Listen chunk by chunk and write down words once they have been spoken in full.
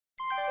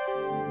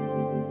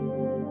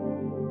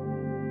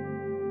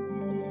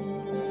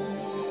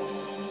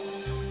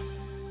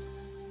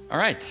All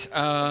right,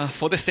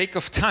 for the sake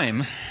of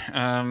time,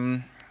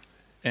 and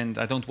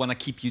I don't want to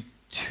keep you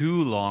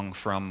too long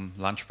from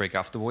lunch break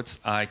afterwards,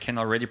 I can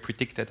already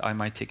predict that I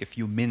might take a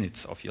few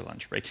minutes of your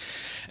lunch break,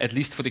 at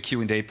least for the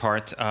Q&A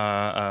part.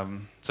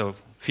 So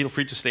feel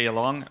free to stay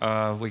along.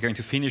 We're going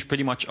to finish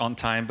pretty much on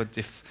time, but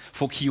if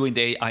for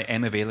Q&A, I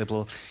am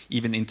available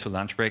even into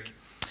lunch break.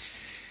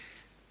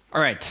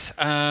 All right,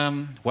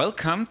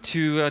 welcome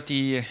to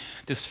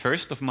this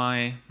first of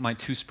my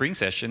two spring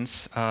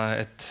sessions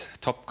at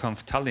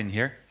Topconf Tallinn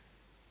here.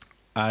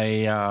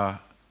 I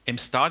am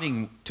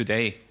starting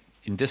today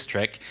in this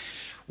track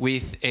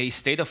with a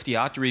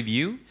state-of-the-art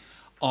review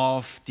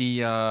of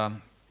the,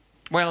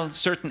 well,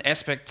 certain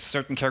aspects,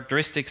 certain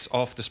characteristics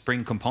of the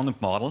Spring component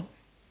model,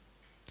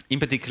 in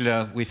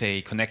particular with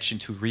a connection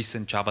to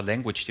recent Java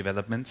language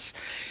developments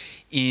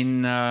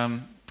in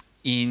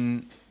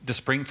the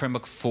Spring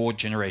Framework 4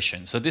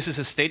 generation. So this is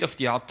a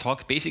state-of-the-art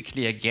talk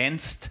basically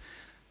against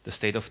the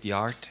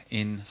state-of-the-art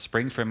in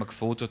Spring Framework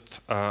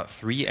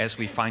 4.3 as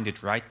we find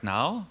it right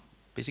now,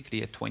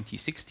 basically a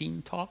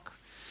 2016 talk.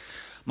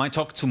 My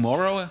talk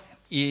tomorrow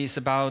is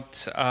about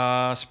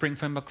Spring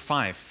Framework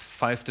 5,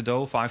 5.0,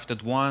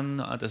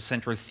 5.1, the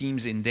central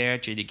themes in there,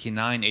 JDK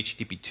 9,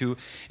 HTTP 2,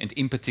 and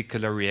in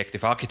particular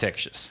reactive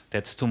architectures.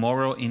 That's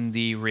tomorrow in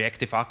the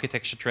reactive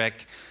architecture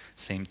track,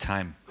 same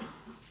time,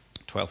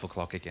 12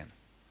 o'clock again.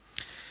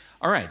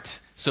 All right,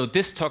 so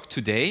this talk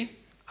today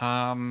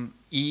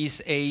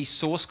is a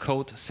source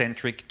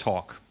code-centric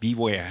talk.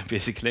 Beware,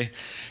 basically.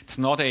 It's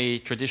not a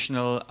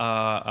traditional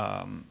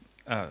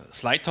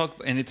slide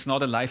talk, and it's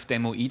not a live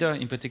demo either,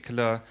 in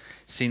particular,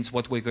 since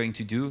what we're going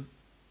to do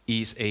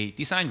is a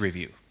design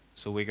review.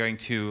 So we're going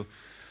to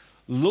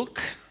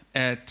look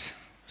at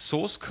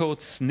source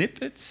code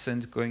snippets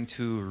and going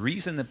to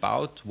reason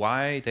about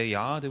why they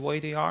are the way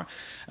they are.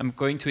 I'm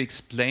going to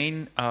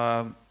explain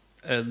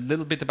a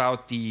little bit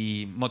about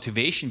the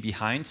motivation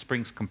behind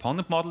Spring's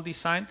component model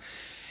design,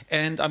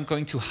 and I'm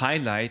going to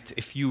highlight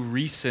a few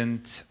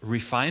recent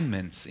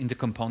refinements in the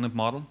component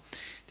model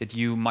that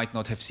you might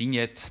not have seen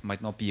yet,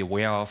 might not be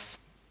aware of,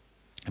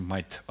 and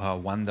might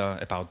wonder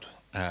about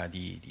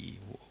the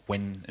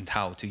when and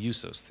how to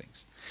use those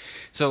things.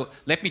 So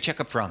let me check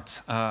up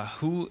front.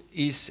 Who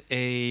is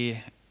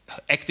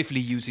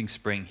actively using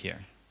Spring here?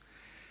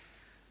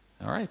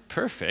 All right,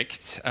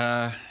 perfect.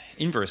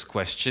 Inverse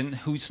question,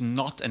 who's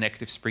not an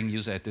active Spring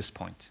user at this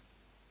point?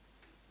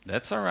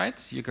 That's all right.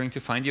 You're going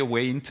to find your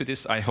way into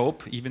this, I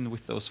hope, even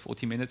with those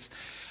 40 minutes.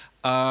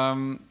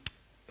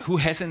 Who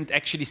hasn't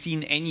actually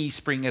seen any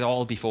Spring at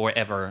all before,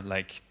 ever,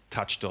 like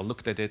touched or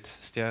looked at it?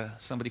 Is there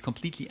somebody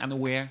completely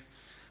unaware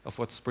of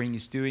what Spring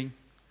is doing?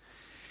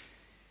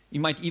 You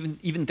might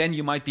even then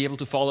you might be able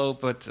to follow,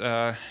 but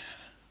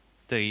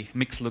the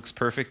mix looks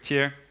perfect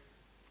here.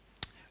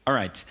 All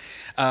right,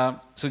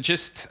 so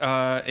just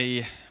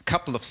a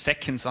couple of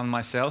seconds on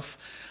myself.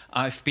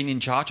 I've been in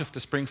charge of the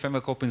Spring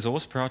Framework open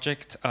source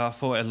project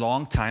for a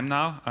long time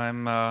now.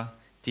 I'm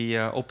the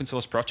open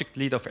source project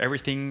lead of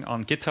everything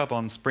on GitHub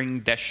on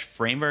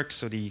Spring-Framework,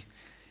 so the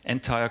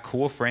entire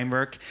core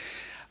framework.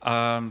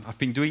 I've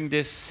been doing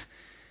this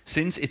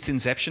since its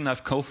inception.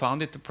 I've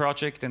co-founded the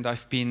project and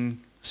I've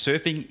been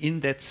serving in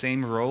that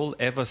same role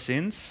ever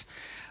since.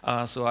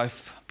 So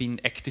I've been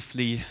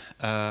actively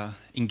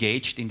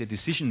engaged in the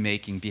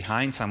decision-making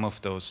behind some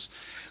of those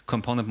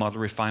component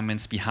model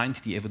refinements, behind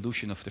the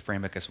evolution of the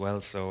framework as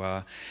well.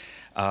 So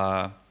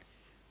I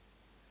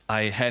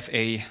have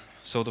a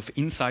sort of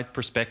inside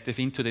perspective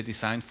into the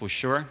design for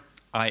sure.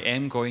 I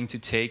am going to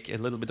take a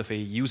little bit of a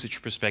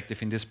usage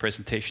perspective in this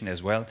presentation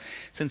as well,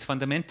 since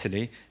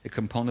fundamentally the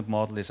component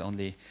model is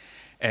only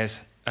as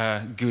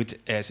good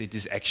as it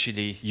is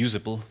actually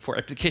usable for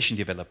application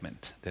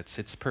development. That's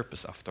its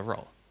purpose after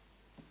all.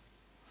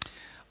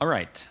 All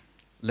right,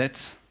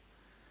 let's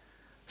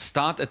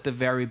start at the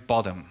very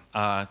bottom,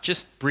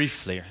 just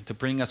briefly to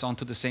bring us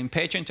onto the same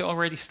page and to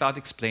already start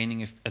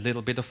explaining a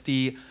little bit of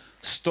the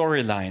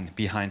storyline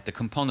behind the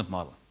component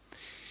model.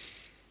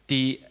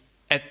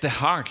 At the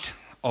heart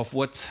of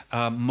what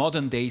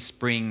modern day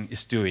Spring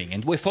is doing,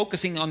 and we're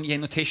focusing on the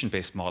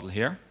annotation-based model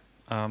here,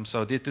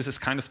 so this is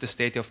kind of the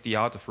state of the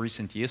art of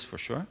recent years for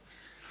sure.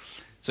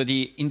 So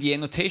in the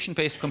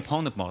annotation-based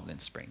component model in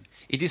Spring,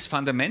 it is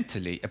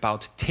fundamentally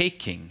about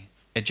taking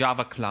a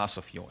Java class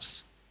of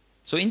yours.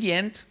 So in the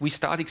end, we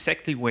start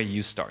exactly where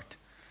you start.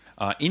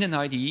 In an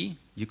IDE,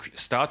 you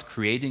start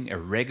creating a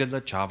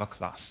regular Java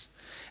class.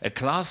 A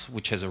class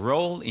which has a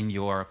role in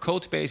your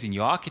code base, in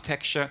your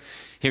architecture.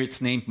 Here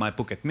it's named my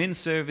book admin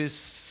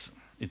service.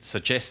 It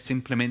suggests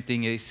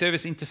implementing a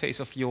service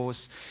interface of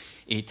yours.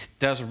 It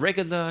does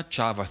regular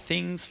Java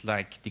things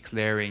like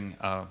declaring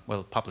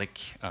well, public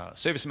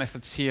service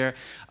methods here.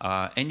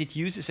 And it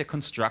uses a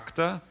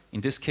constructor,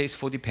 in this case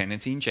for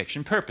dependency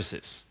injection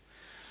purposes.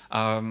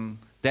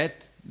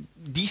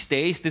 These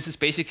days, this is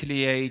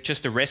basically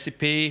just a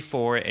recipe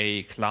for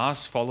a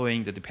class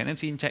following the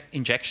dependency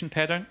injection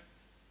pattern.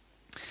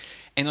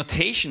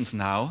 Annotations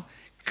now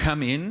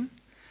come in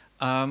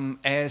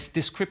as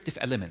descriptive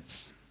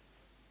elements.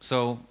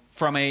 So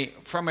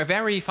from a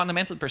very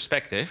fundamental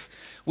perspective,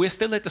 we're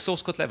still at the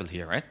source code level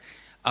here, right?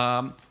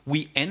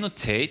 We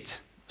annotate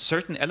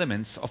certain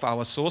elements of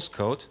our source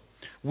code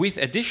with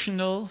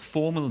additional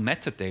formal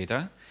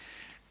metadata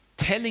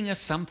telling us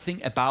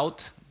something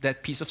about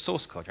that piece of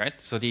source code,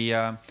 right? So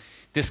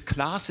this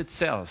class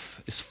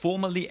itself is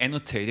formally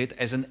annotated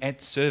as an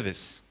add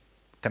service,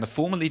 kind of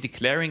formally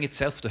declaring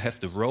itself to have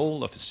the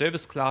role of a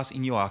service class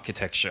in your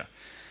architecture.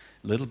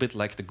 A little bit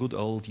like the good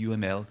old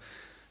UML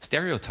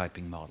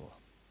stereotyping model,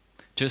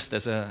 just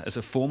as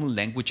a formal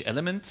language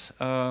element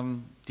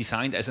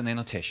designed as an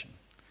annotation.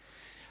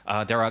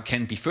 There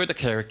can be further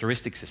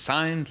characteristics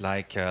assigned,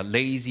 like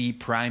lazy,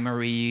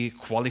 primary,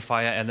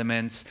 qualifier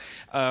elements.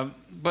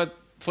 But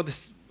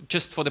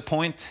just for the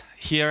point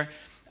here,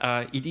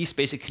 it is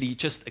basically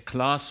just a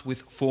class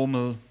with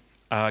formal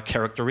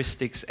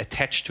characteristics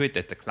attached to it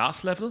at the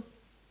class level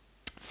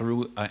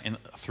through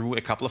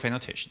a couple of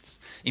annotations,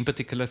 in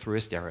particular through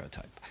a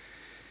stereotype.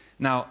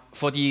 Now,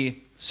 for the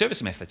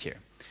service method here,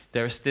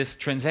 there's this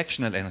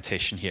transactional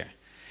annotation here.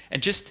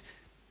 And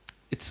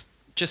it's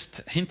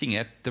just hinting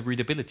at the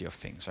readability of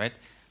things, right?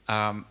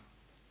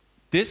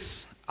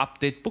 This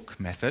update book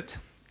method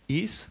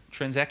is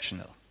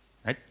transactional,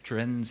 right?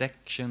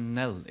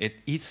 Transactional. It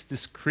is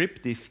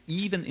descriptive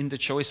even in the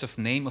choice of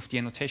name of the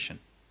annotation.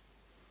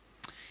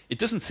 It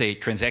doesn't say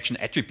transaction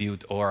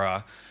attribute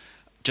or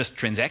just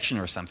transaction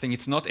or something.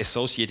 It's not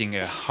associating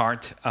a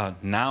hard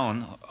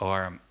noun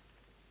or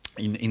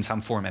in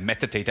some form a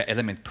metadata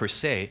element per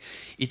se.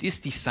 It is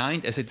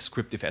designed as a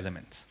descriptive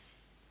element.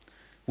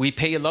 We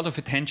pay a lot of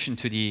attention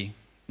to the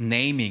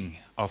naming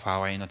of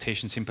our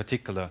annotations in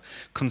particular,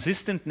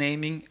 consistent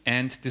naming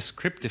and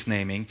descriptive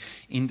naming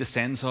in the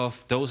sense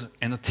of those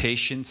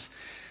annotations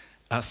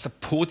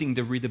supporting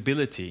the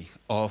readability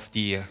of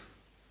the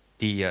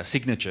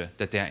signature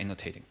that they are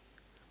annotating.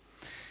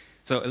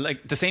 So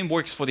like the same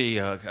works for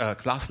the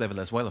class level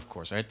as well, of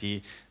course,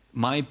 right?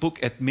 My book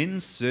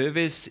admin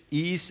service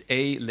is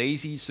a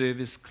lazy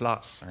service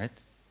class, right?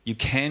 You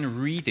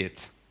can read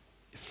it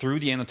through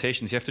the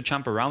annotations. You have to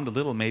jump around a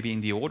little maybe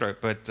in the order,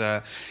 but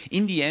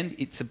in the end,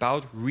 it's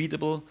about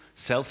readable,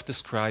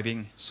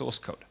 self-describing source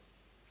code.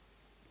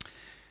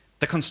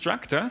 The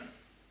constructor,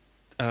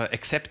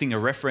 accepting a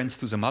reference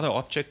to some other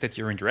object that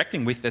you're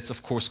interacting with, that's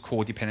of course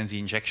core dependency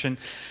injection,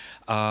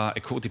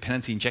 a core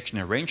dependency injection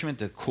arrangement,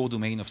 the core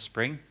domain of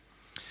Spring.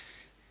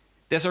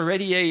 There's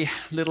already a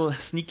little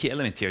sneaky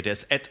element here.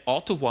 There's add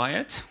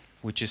auto-wired,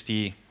 which is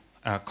the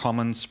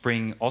common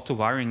Spring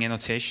auto-wiring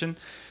annotation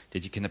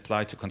that you can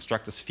apply to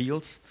constructors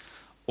fields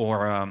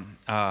or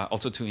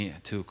also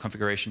to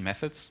configuration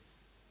methods.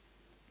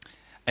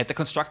 At the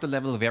constructor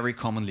level, very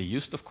commonly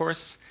used, of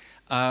course.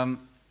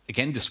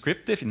 Again,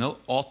 descriptive,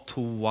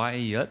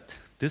 auto-wired.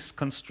 This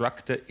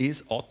constructor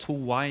is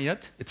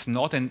auto-wired. It's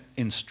not an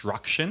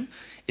instruction.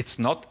 It's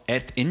not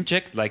add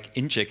inject, like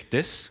inject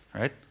this,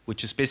 right?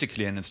 Which is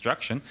basically an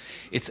instruction.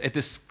 It's a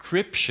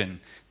description.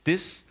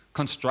 This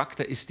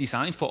constructor is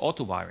designed for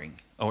auto-wiring,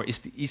 or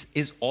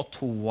is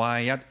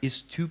auto-wired,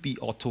 is to be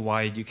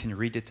auto-wired. You can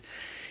read it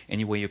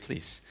any way you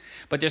please.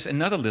 But there's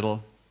another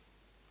little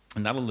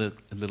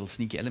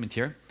sneaky element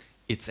here.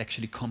 It's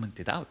actually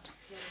commented out.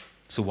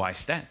 So why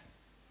is that?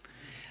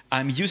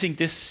 I'm using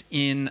this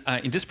in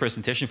this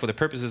presentation for the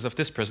purposes of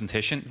this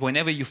presentation.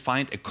 Whenever you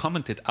find a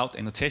commented out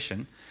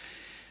annotation,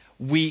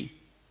 we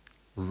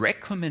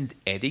recommend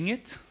adding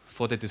it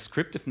for the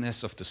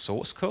descriptiveness of the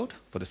source code,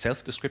 for the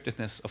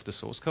self-descriptiveness of the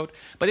source code,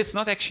 but it's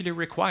not actually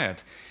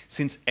required,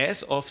 since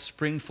as of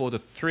Spring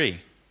 4.3,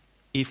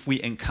 if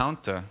we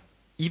encounter,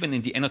 even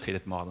in the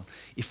annotated model,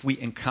 if we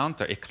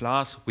encounter a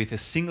class with a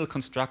single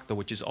constructor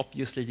which is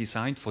obviously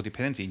designed for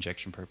dependency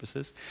injection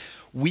purposes,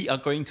 we are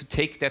going to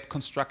take that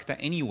constructor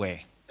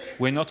anyway.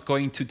 We're not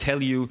going to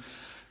tell you,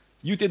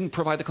 you didn't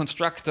provide a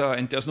constructor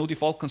and there's no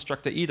default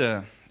constructor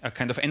either, a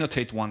kind of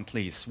annotate one,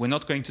 please. We're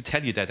not going to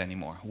tell you that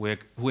anymore.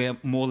 We're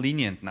more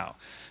lenient now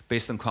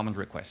based on common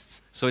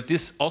requests. So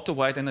this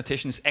auto-wired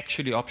annotation is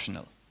actually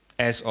optional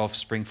as of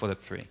Spring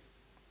 4.3.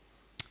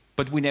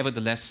 But we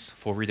nevertheless,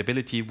 for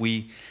readability,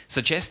 we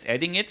suggest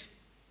adding it,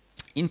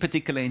 in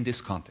particular in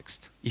this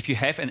context. If you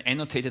have an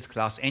annotated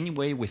class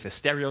anyway with a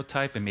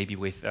stereotype and maybe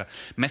with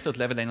method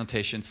level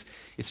annotations,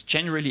 it's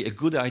generally a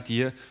good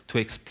idea to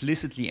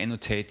explicitly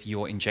annotate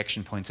your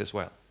injection points as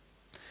well.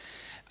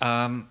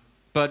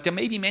 But there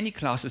may be many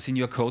classes in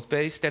your code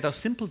base that are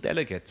simple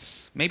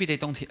delegates. Maybe they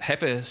don't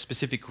have a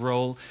specific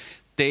role.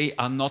 They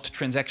are not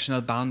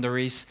transactional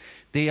boundaries.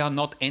 They are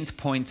not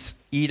endpoints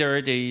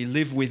either. They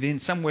live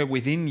somewhere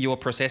within your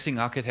processing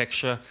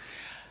architecture.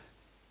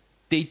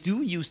 They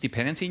do use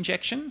dependency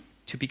injection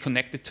to be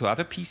connected to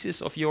other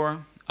pieces of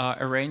your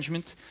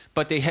arrangement,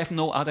 but they have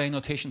no other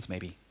annotations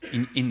maybe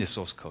in the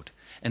source code.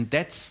 And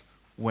that's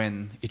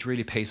when it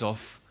really pays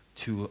off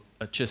to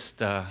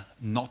just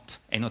not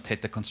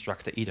annotate the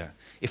constructor either.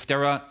 If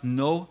there are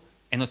no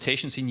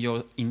annotations in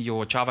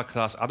your Java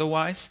class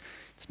otherwise,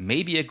 it's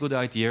maybe a good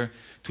idea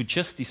to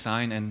just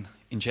design an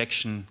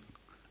injection,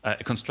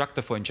 a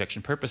constructor for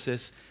injection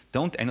purposes.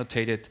 Don't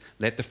annotate it.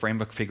 Let the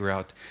framework figure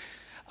out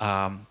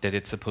that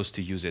it's supposed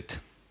to use it.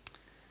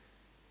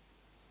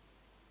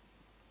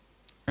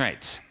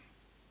 Right.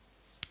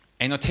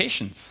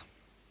 Annotations.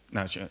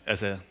 Now,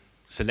 as a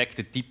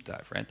selected deep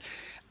dive, right?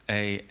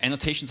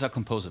 Annotations are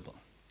composable.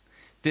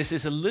 This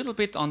is a little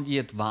bit on the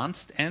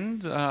advanced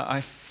end.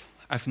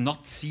 I've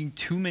not seen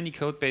too many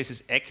code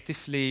bases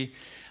actively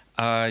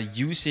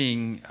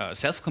using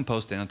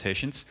self-composed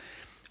annotations.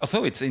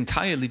 Although it's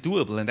entirely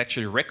doable and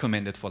actually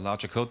recommended for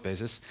larger code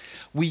bases,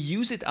 we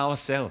use it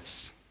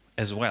ourselves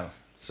as well.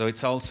 So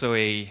it's also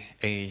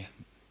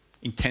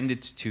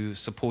intended to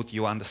support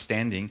your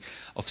understanding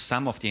of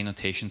some of the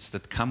annotations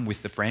that come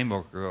with the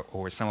framework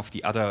or some of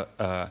the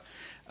other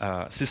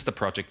sister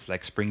projects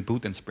like Spring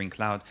Boot and Spring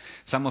Cloud.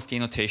 Some of the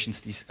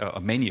annotations,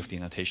 many of the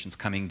annotations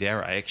coming there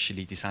are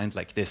actually designed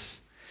like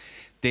this.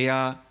 They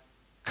are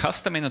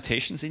custom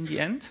annotations in the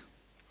end,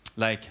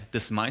 like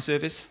this My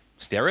Service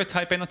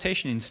stereotype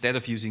annotation. Instead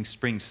of using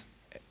Spring's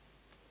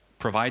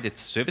provided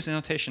service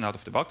annotation out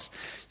of the box,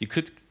 you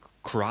could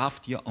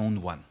craft your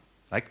own one,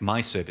 like My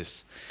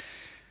Service.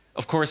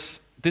 Of course,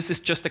 this is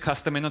just a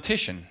custom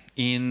annotation.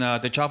 In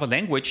the Java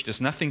language,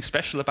 there's nothing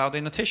special about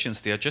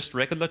annotations. They are just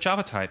regular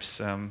Java types.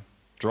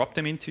 Drop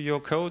them into your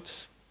code.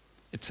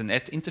 It's an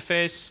add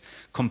interface.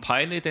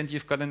 Compile it, and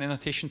you've got an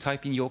annotation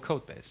type in your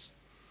code base.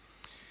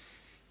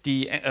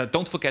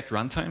 Don't forget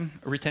runtime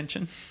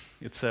retention.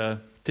 It's a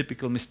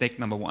typical mistake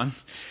number one.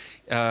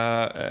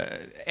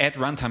 Add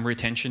runtime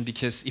retention,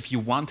 because if you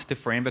want the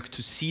framework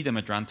to see them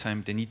at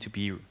runtime, they need to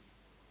be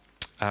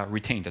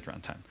retained at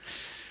runtime,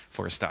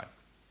 for a start.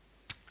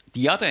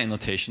 The other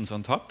annotations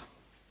on top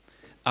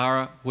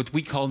are what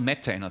we call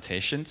meta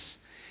annotations.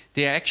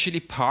 They are actually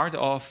part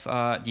of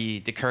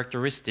the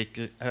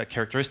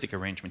characteristic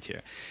arrangement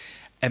here.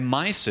 A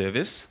My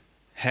Service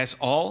has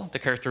all the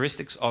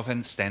characteristics of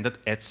a standard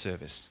add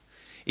service.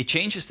 It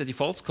changes the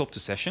default scope to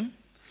session.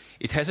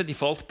 It has a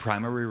default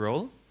primary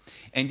role.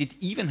 And it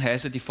even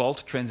has a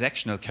default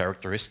transactional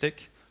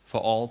characteristic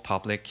for all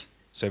public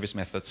service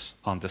methods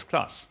on this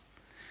class.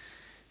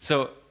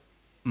 So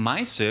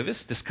My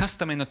Service, this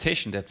custom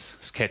annotation that's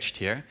sketched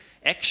here,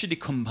 actually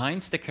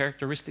combines the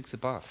characteristics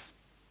above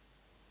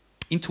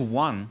into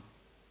one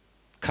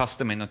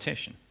custom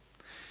annotation.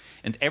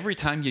 And every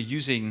time you're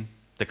using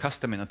the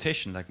custom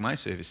annotation, like My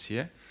Service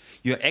here,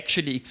 you're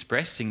actually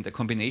expressing the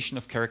combination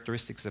of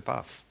characteristics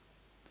above.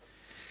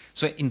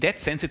 So in that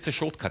sense, it's a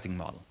shortcutting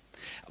model.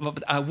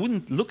 But I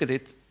wouldn't look at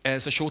it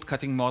as a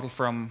shortcutting model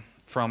from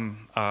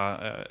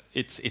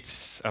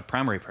its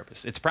primary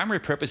purpose. Its primary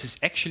purpose is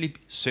actually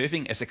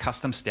serving as a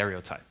custom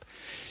stereotype.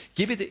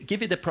 Give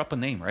it a proper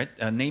name, right?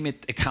 Name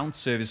it account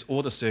service,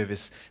 order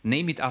service.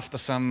 Name it after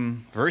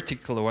some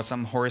vertical or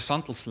some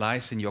horizontal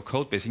slice in your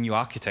code base, in your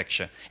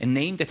architecture. A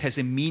name that has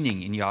a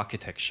meaning in your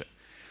architecture.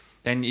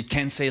 Then it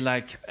can say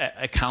like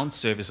account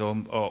service or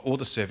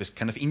order service,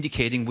 kind of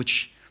indicating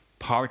which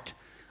part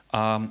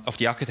of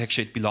the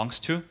architecture it belongs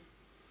to.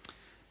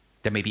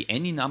 There may be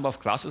any number of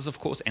classes, of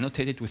course,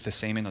 annotated with the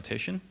same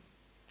annotation,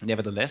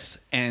 nevertheless.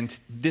 And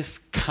this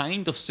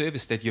kind of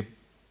service that you're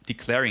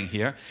declaring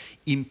here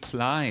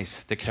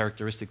implies the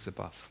characteristics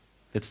above.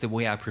 That's the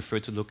way I prefer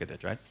to look at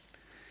it, right?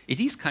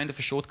 It is kind of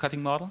a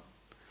shortcutting model,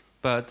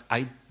 but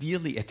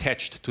ideally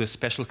attached to a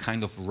special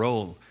kind of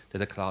role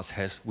that a class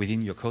has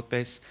within your code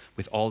base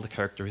with all the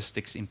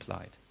characteristics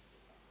implied.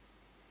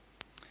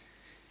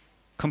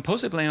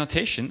 Composable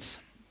annotations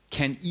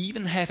can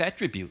even have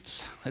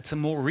attributes. That's a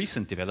more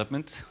recent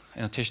development.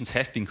 Annotations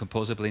have been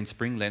composable in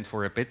Spring land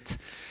for a bit.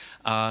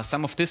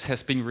 Some of this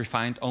has been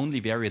refined only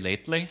very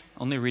lately,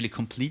 only really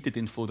completed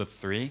in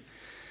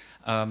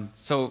 4.3.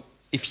 So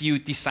if you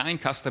design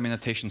custom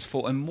annotations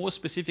for a more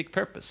specific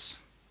purpose,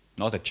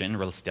 not a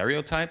general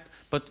stereotype,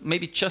 but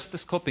maybe just a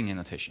scoping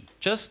annotation,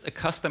 just a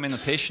custom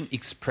annotation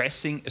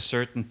expressing a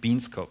certain bean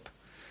scope.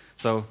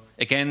 So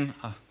again,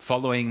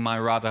 following my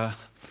rather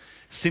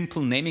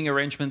simple naming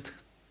arrangement,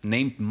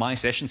 named My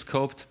Session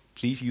Scoped.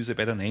 Please use a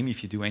better name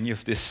if you do any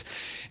of this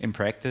in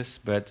practice,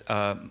 but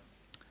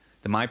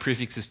the My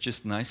prefix is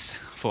just nice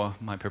for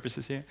my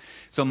purposes here.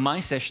 So My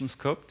Session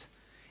Scoped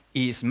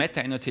is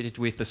meta-annotated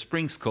with the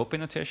Spring Scope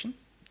annotation.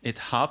 It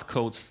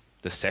hard-codes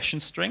the session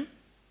string.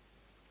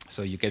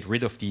 So you get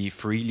rid of the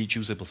freely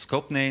choosable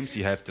scope names.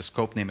 You have the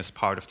scope name as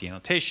part of the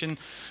annotation,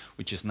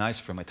 which is nice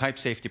from a type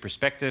safety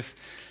perspective.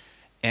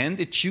 And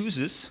it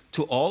chooses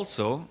to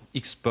also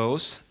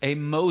expose a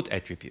mode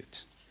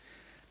attribute.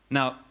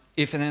 Now,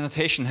 if an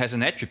annotation has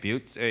an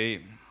attribute,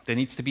 there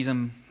needs to be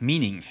some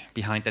meaning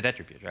behind that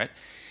attribute, right?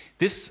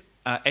 This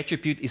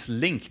attribute is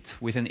linked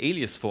with an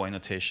alias for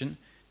annotation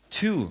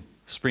to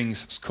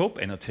Spring's scope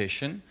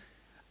annotation,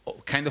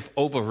 kind of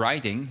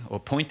overriding or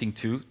pointing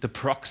to the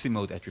proxy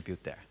mode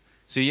attribute there.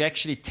 So you're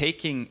actually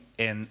taking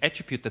an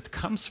attribute that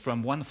comes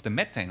from one of the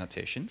meta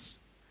annotations,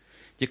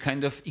 you're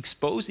kind of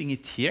exposing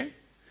it here.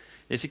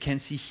 As you can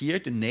see here,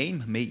 the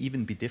name may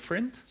even be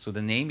different. So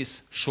the name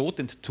is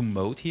shortened to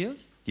mode here.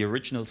 The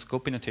original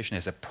scope annotation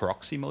has a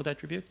proxy mode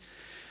attribute.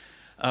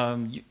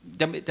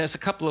 There's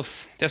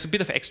a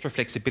bit of extra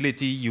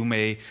flexibility. You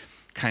may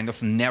kind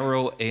of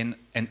narrow an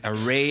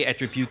array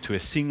attribute to a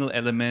single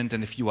element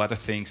and a few other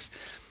things.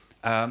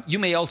 You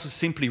may also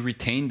simply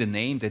retain the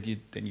name,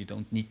 then you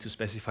don't need to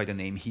specify the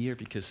name here,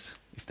 because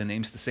if the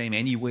name's the same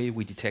anyway,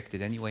 we detect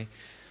it anyway.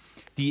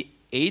 The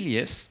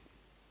alias,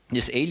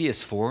 this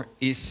alias for,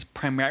 is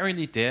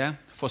primarily there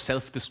for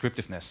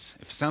self-descriptiveness.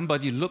 If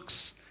somebody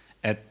looks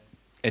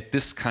at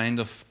this kind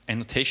of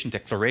annotation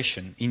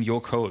declaration in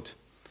your code,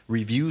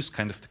 reviews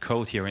kind of the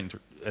code here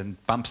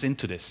and bumps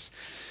into this,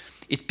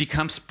 it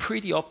becomes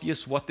pretty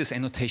obvious what this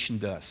annotation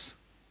does.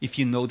 If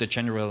you know the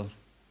general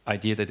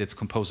idea that it's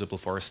composable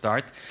for a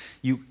start,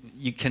 you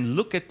can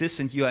look at this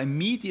and you are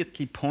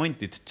immediately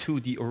pointed to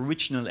the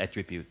original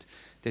attribute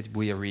that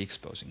we are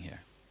re-exposing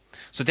here.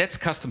 So that's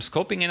custom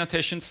scoping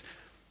annotations.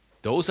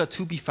 Those are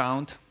to be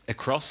found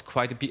across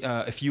quite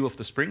a few of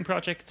the Spring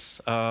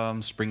projects.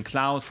 Spring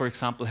Cloud, for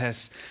example,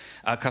 has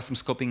custom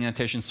scoping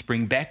annotations.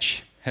 Spring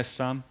Batch has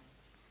some.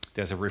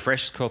 There's a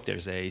refresh scope,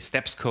 there's a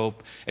step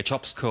scope, a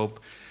job scope.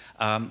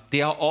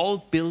 They are all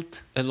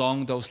built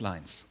along those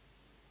lines.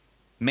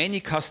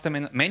 Many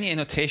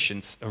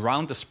annotations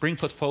around the Spring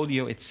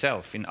portfolio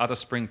itself in other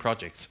Spring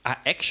projects are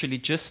actually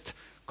just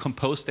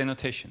composed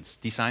annotations,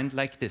 designed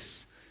like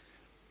this.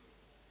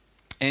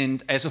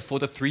 And as of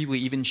Photo 3, we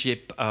even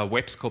ship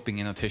web scoping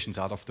annotations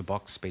out of the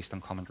box based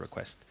on command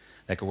request,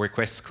 like a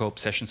request scope,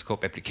 session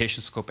scope,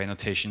 application scope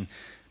annotation,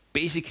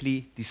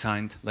 basically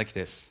designed like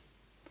this.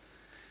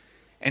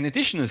 An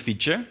additional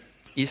feature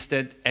is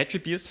that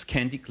attributes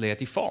can declare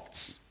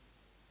defaults.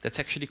 That's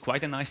actually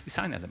quite a nice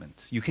design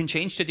element. You can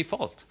change the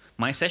default.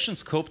 My session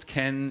scope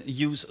can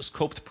use a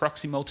scoped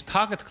proxy mode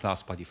target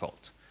class by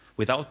default,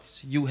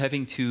 without you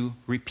having to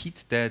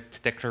repeat that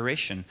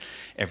declaration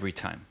every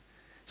time.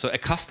 So a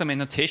custom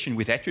annotation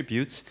with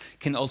attributes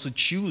can also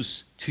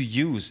choose to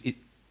use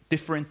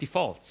different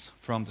defaults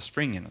from the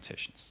Spring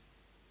annotations.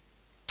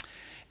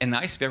 A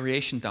nice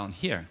variation down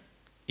here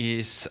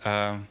is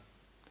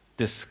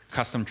this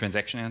custom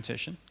transaction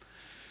annotation.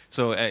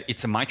 So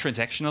it's a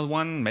my-transactional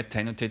one,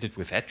 meta-annotated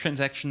with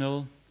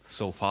 @transactional.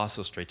 So far,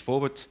 so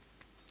straightforward.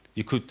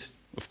 You could,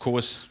 of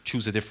course,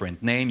 choose a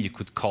different name. You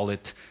could call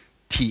it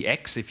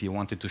TX if you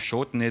wanted to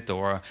shorten it,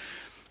 or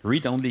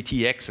read-only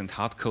TX and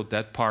hard-code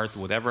that part,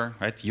 whatever,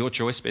 right? Your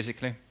choice,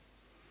 basically,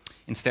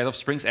 instead of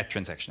Spring's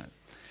 @transactional.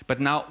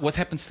 But now, what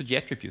happens to the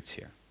attributes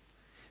here?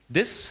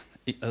 This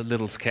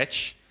little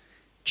sketch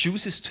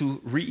chooses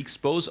to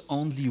re-expose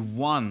only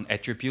one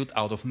attribute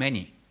out of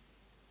many.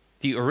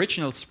 The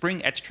original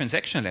Spring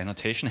 @transactional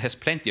annotation has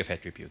plenty of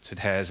attributes. It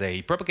has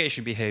a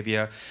propagation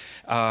behavior,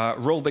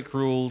 rollback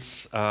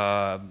rules,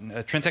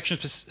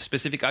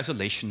 transaction-specific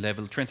isolation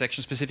level,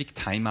 transaction-specific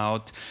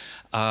timeout,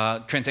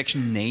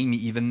 transaction name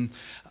even.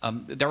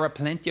 There are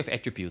plenty of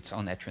attributes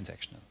on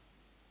 @transactional.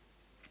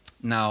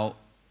 Now,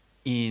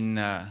 in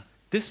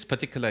this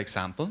particular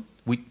example,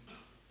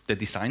 the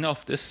designer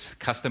of this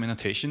custom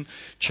annotation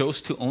chose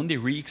to only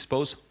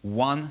re-expose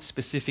one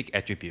specific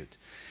attribute.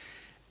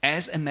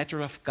 As a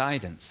matter of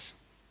guidance,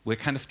 we're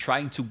kind of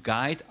trying to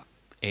guide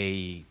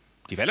a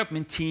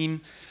development team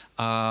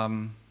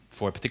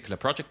for a particular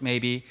project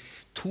maybe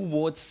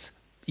towards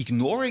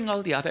ignoring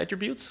all the other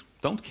attributes,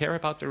 don't care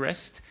about the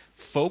rest,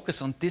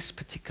 focus on this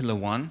particular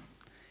one.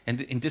 And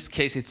in this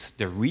case, it's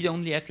the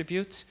read-only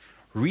attribute.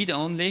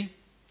 Read-only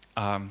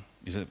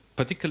is a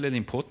particularly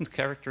important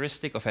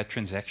characteristic of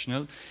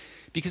 @transactional,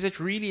 because it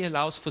really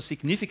allows for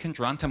significant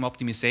runtime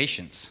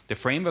optimizations. The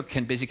framework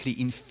can basically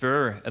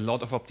infer a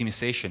lot of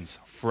optimizations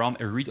from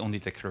a read-only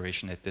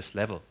declaration at this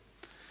level.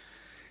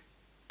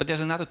 But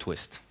there's another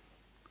twist.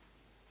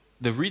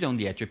 The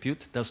read-only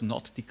attribute does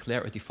not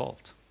declare a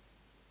default.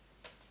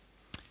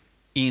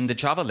 In the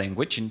Java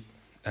language, in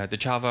the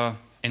Java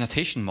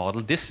annotation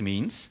model, this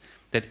means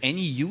that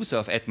any user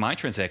of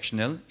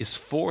 @myTransactional is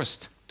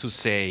forced to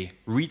say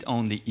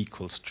read-only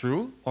equals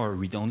true or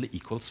read-only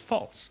equals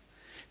false.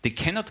 They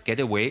cannot get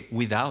away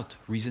without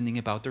reasoning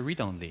about the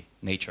read-only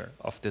nature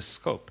of this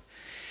scope.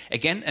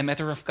 Again, a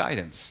matter of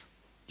guidance.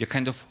 You're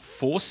kind of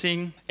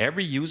forcing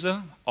every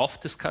user of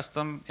this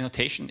custom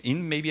annotation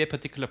in maybe a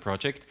particular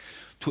project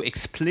to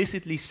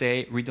explicitly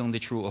say read-only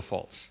true or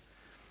false.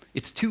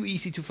 It's too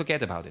easy to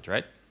forget about it,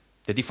 right?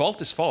 The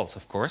default is false,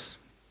 of course.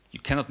 You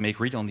cannot make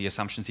read-only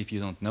assumptions if you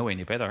don't know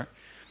any better.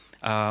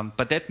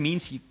 But that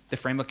means the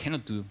framework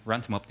cannot do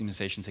runtime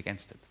optimizations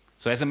against it.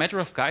 So as a matter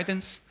of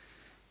guidance,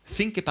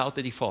 think about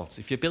the defaults.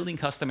 If you're building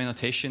custom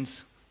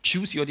annotations,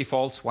 choose your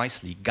defaults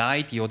wisely.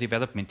 Guide your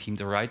development team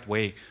the right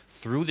way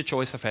through the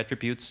choice of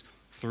attributes,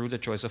 through the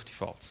choice of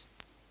defaults.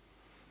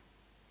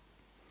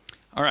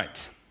 All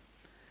right.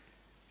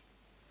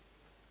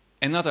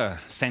 Another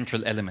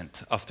central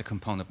element of the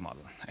component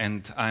model,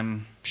 and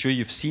I'm sure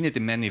you've seen it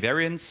in many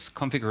variants,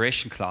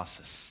 configuration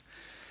classes.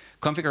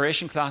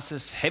 Configuration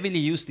classes, heavily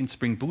used in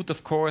Spring Boot,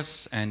 of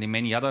course, and in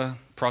many other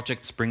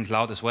projects, Spring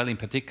Cloud as well in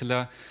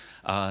particular.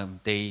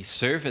 They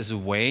serve as a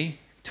way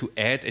to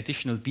add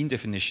additional bean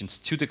definitions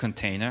to the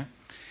container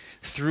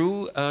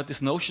through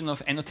this notion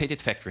of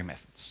annotated factory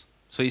methods.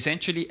 So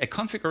essentially, a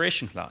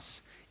configuration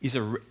class is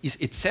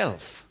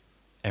itself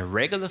a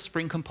regular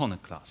Spring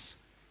component class,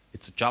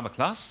 It's a Java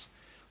class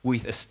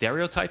with a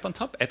stereotype on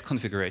top, add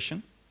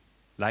configuration,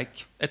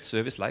 like add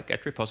service, like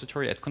add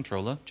repository, add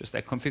controller, just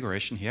add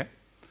configuration here.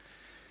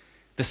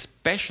 The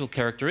special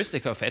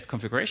characteristic of add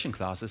configuration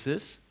classes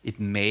is it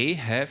may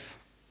have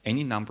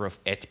any number of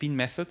add-bean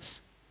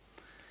methods.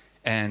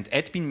 And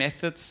add-bean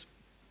methods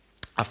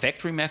are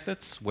factory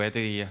methods where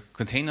the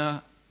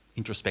container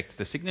introspects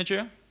the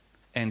signature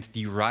and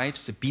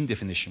derives a bean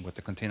definition, what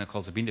the container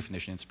calls a bean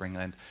definition in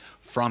Springland,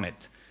 from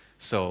it.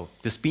 So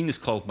this bean is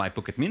called my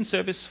bookadmin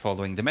service,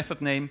 following the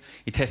method name.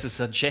 It has a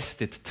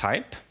suggested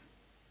type,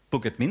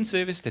 bookadmin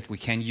service, that we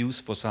can use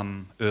for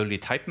some early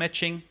type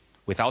matching.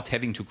 Without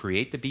having to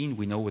create the bean,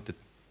 we know what the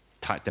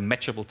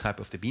matchable type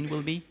of the bean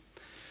will be.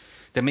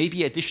 There may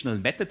be additional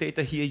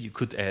metadata here. You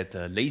could add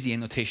lazy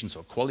annotations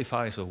or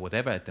qualifiers or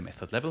whatever at the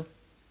method level.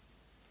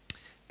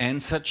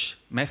 And such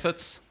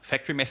methods,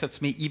 factory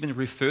methods, may even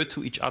refer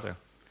to each other.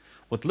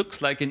 What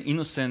looks like an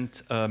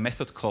innocent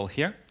method call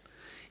here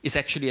is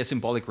actually a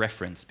symbolic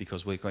reference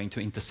because we're going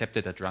to intercept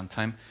it at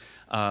runtime.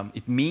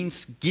 It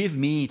means give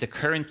me the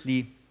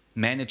currently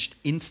managed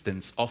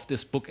instance of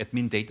this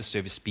bookadmin data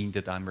service bean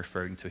that I'm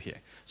referring to here.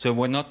 So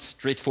we're not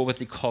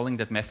straightforwardly calling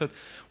that method.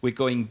 We're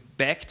going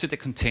back to the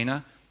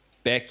container,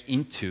 back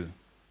into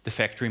the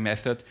factory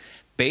method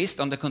based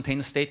on the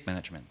container state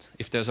management.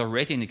 If there's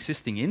already an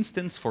existing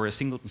instance for a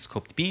singleton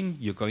scoped bean,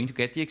 you're going to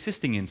get the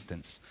existing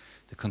instance.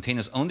 The container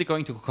is only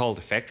going to call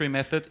the factory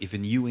method if a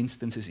new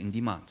instance is in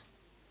demand.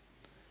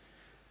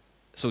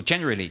 So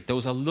generally,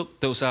 those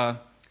are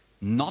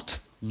not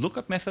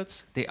lookup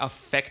methods, they are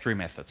factory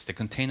methods. The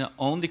container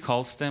only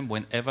calls them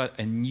whenever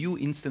a new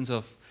instance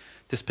of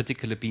this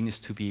particular bean is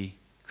to be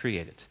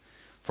created.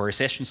 For a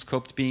session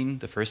scoped bean,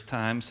 the first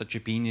time such a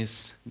bean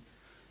is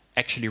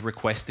actually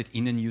requested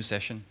in a new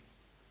session.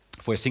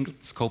 For a single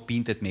scope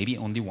bean, that may be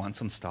only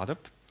once on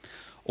startup,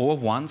 or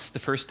once the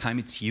first time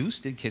it's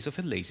used in case of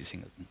a lazy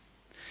singleton.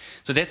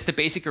 So that's the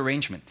basic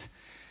arrangement.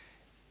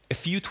 A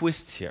few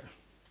twists here.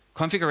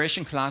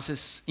 Configuration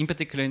classes, in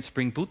particular in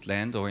Spring Boot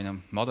land or in a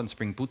modern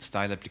Spring Boot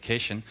style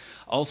application,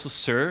 also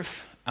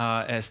serve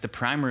as the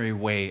primary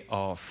way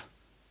of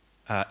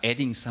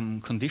adding some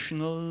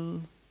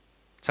conditions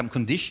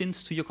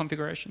to your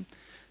configuration.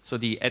 So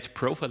the add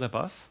profile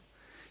above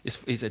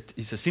is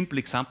a simple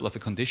example of a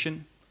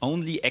condition.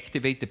 Only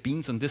activate the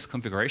beans on this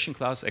configuration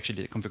class,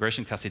 actually the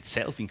configuration class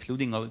itself,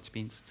 including all its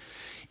beans,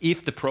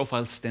 if the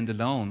profile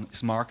standalone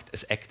is marked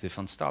as active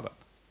on startup.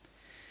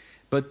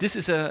 But this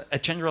is a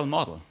general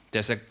model.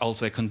 There's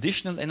also a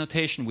conditional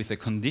annotation with a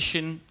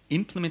condition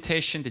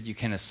implementation that you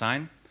can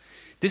assign.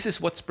 This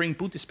is what Spring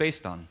Boot is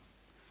based on.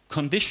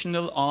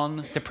 Conditional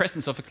on the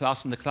presence of a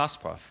class in the class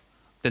path,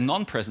 the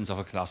non-presence of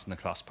a class in the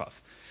class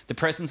path, the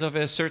presence of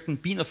a certain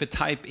bean of a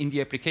type in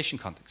the application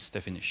context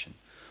definition,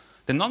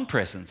 the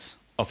non-presence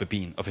of a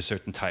bean of a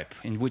certain type,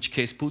 in which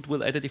case Boot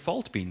will add a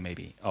default bean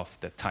maybe of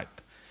that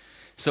type.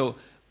 So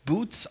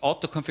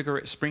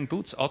Spring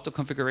Boot's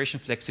auto-configuration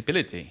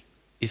flexibility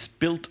is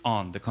built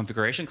on the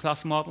configuration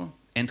class model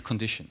and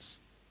conditions.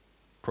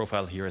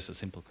 Profile here is a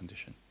simple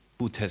condition.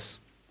 Boot has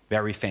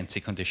very fancy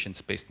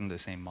conditions based on the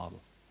same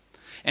model.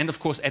 And of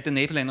course,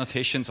 @enable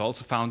annotations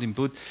also found in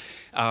Boot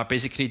are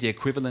basically the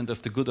equivalent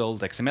of the good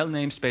old XML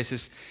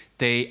namespaces.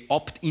 They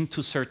opt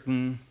into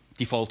certain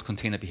default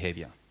container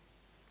behavior.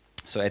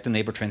 So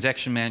 @enable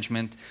transaction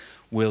management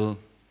will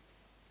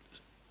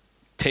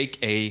take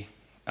a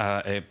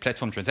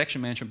platform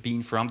transaction management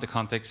bean from the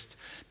context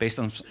based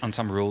on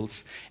some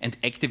rules and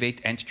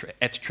activate and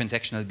add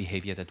transactional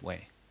behavior that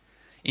way.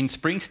 In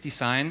Spring's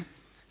design,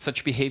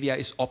 such behavior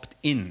is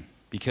opt-in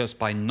because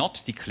by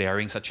not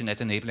declaring such an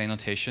 @enable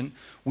annotation,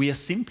 we are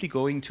simply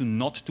going to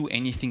not do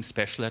anything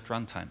special at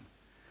runtime.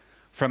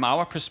 From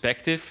our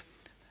perspective,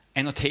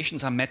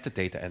 annotations are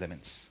metadata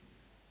elements.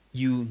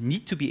 You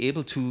need to be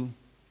able to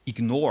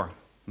ignore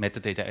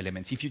metadata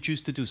elements if you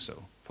choose to do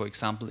so, for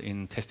example,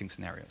 in testing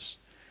scenarios.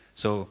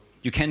 So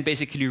you can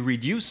basically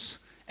reduce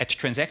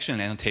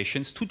transactional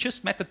annotations to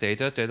just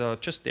metadata that are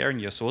just there in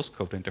your source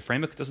code and the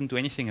framework doesn't do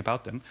anything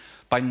about them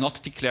by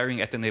not declaring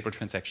 @enable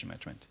transaction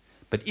management.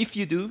 But if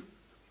you do,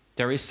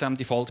 there is some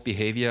default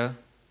behavior,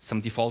 some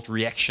default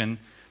reaction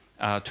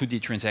to the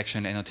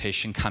transaction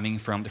annotation coming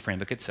from the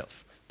framework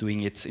itself,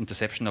 doing its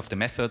interception of the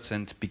methods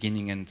and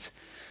beginning and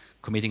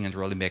committing and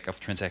rolling back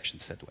of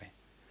transactions that way.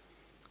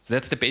 So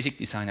that's the basic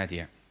design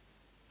idea.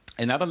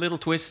 Another little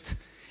twist,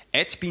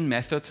 @bean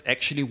methods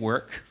actually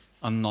work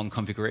on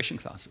non-configuration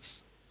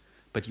classes,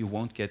 but you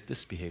won't get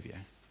this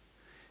behavior.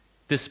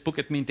 This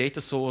bookadmin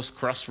data source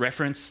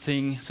cross-reference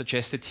thing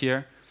suggested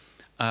here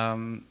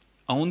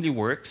only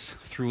works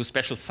through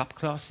special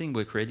subclassing.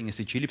 We're creating a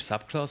CGlib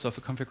subclass of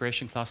a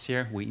configuration class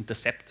here.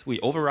 We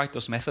override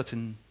those methods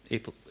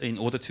in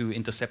order to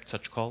intercept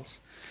such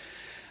calls.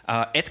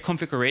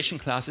 @configuration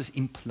classes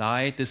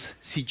imply this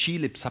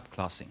CGlib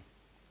subclassing.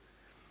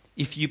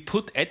 If you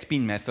put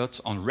 @bean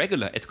methods on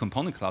regular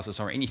 @component classes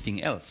or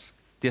anything else,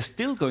 they're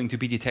still going to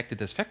be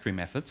detected as factory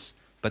methods,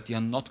 but they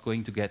are not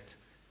going to get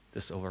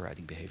this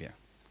overriding behavior.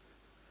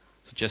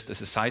 So just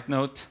as a side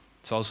note,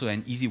 it's also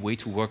an easy way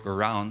to work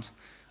around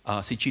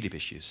CGlib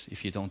issues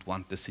if you don't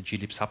want the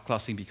CGlib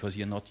subclassing because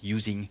you're not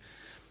using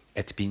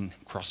admin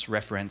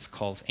cross-reference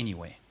calls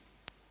anyway.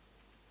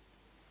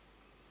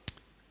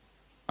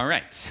 All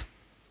right.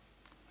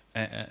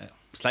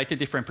 Slightly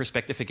different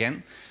perspective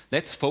again.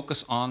 Let's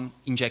focus on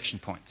injection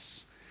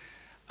points.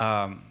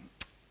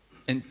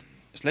 And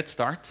let's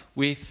start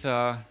with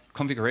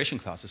configuration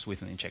classes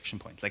with an injection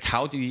point. Like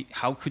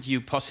how could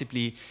you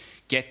possibly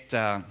get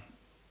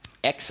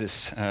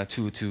access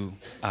to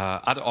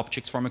other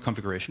objects from a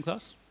configuration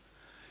class?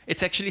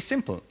 It's actually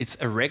simple. It's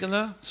a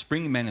regular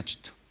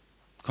Spring-managed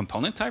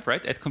component type,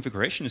 right? Add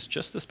configuration is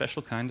just a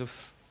special kind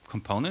of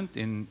component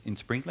in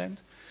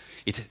Springland.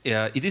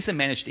 It is a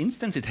managed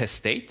instance. It has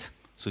state.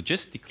 So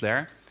just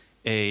declare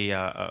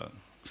a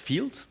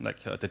field,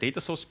 like the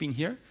data source being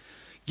here.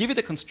 Give it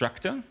a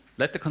constructor.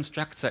 Let the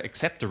constructor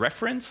accept the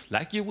reference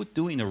like you would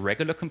do in a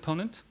regular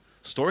component.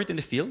 Store it in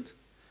the field.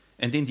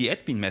 And in the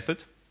admin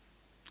method,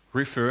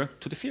 refer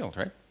to the field,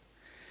 right?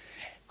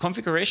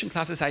 Configuration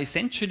classes are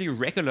essentially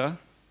regular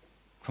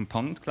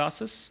component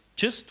classes,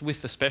 just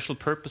with the special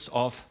purpose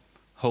of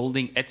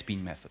holding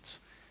admin methods.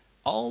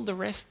 All the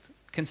rest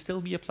can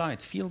still be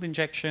applied. Field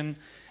injection,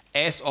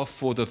 as of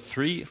for the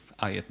 3,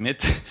 I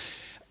admit,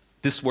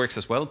 this works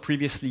as well.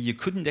 Previously, you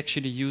couldn't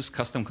actually use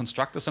custom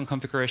constructors on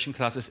configuration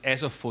classes.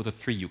 As of for the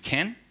 3, you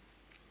can.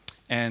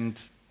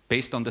 And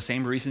based on the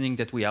same reasoning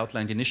that we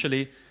outlined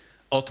initially,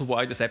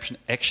 auto-void is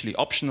actually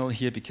optional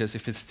here, because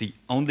if it's the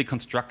only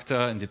constructor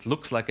and it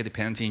looks like a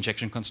dependency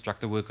injection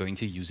constructor, we're going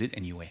to use it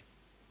anyway.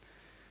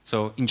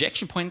 So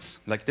injection points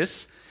like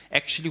this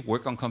actually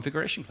work on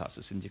configuration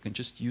classes, and you can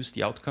just use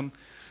the outcome,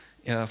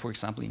 for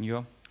example, in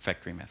your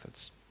factory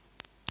methods.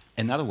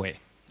 Another way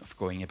of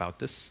going about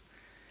this,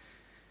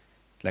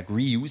 like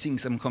reusing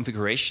some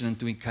configuration and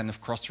doing kind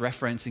of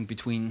cross-referencing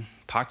between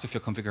parts of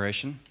your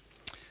configuration.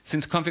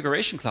 Since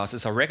configuration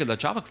classes are regular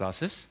Java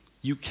classes,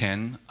 you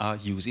can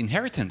use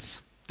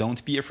inheritance.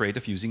 Don't be afraid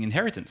of using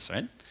inheritance,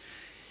 right?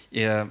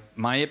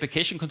 My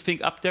application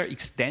config up there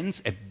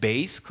extends a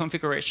base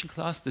configuration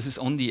class. This is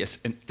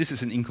this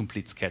is an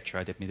incomplete sketch,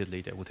 right?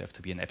 Admittedly, there would have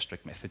to be an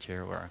abstract method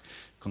here or a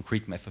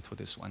concrete method for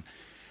this one.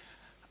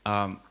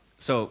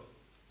 So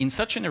in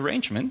such an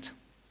arrangement,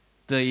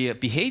 the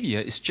behavior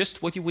is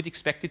just what you would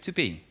expect it to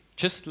be.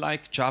 Just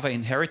like Java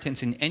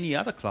inheritance in any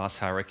other class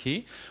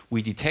hierarchy,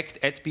 we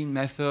detect admin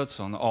methods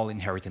on all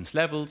inheritance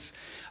levels.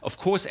 Of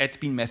course,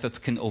 admin methods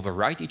can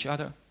override each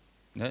other.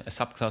 A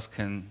subclass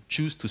can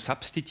choose to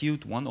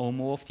substitute one or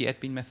more of the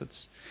admin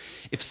methods.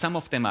 If some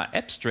of them are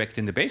abstract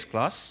in the base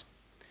class,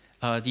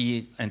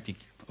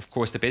 of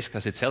course the base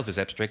class itself is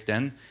abstract,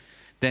 then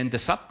the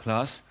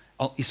subclass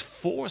is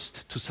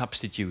forced to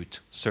substitute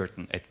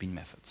certain admin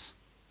methods.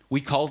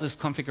 We call this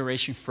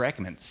configuration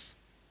fragments.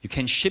 You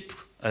can ship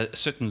a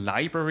certain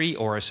library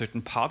or a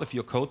certain part of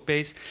your code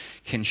base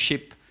can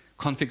ship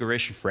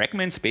configuration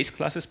fragments, base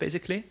classes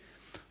basically,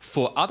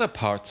 for other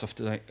parts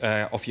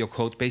of your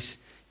code base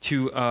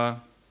to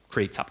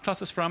create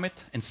subclasses from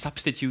it and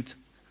substitute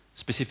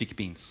specific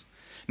beans.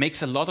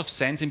 Makes a lot of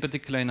sense, in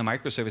particular in a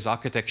microservice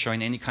architecture,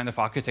 in any kind of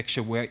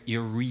architecture where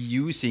you're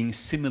reusing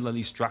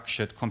similarly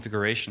structured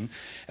configuration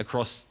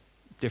across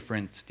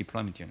different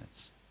deployment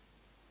units.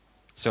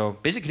 So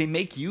basically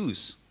make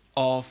use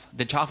of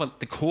the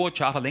core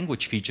Java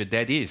language feature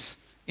that is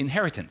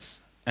inheritance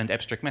and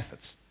abstract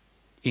methods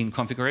in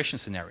configuration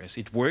scenarios.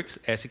 It works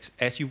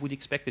as you would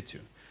expect it to.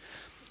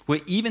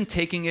 We're even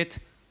taking it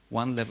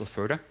one level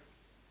further.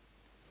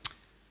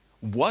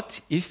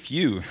 What if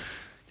you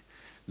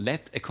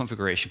let a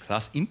configuration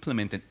class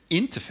implement an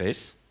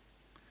interface,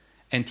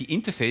 and the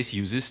interface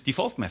uses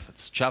default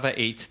methods, Java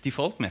 8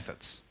 default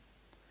methods?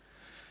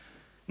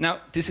 Now,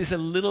 this is a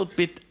little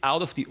bit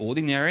out of the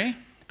ordinary,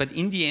 but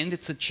in the end,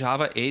 it's a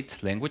Java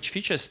 8 language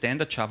feature, a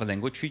standard Java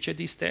language feature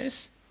these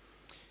days.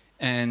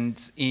 And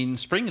in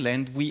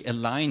Springland, we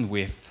align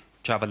with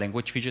Java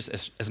language features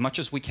as much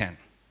as we can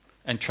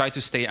and try to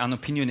stay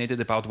unopinionated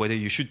about whether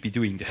you should be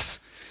doing this.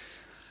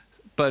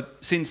 But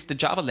since the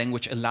Java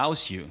language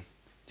allows you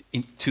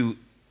to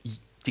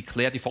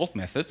declare default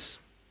methods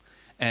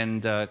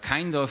and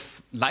kind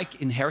of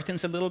like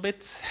inheritance a little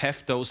bit,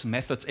 have those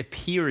methods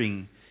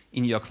appearing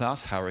in your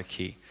class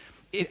hierarchy,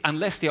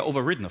 unless they are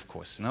overridden, of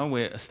course. You know,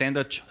 where a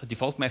standard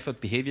default method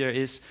behavior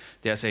is,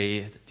 there's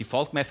a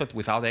default method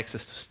without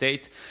access to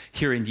state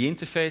here in the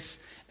interface,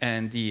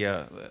 and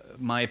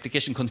my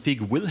application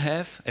config will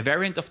have a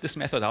variant of this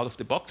method out of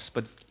the box,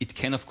 but it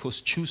can, of course,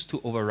 choose to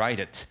override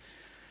it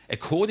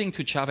according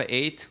to Java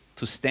 8,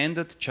 to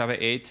standard Java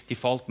 8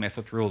 default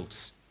method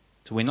rules.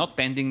 So we're not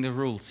bending the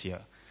rules here.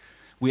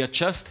 We are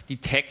just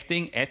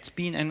detecting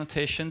admin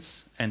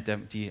annotations and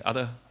the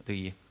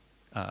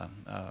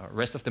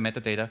rest of the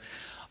metadata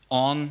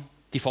on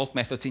default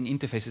methods in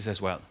interfaces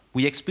as well.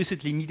 We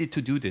explicitly needed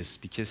to do this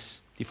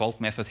because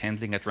default method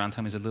handling at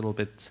runtime is a little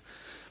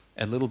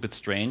bit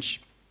strange.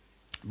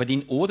 But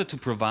in order to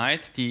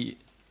provide the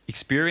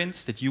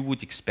experience that you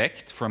would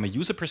expect from a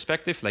user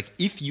perspective, like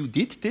if you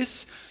did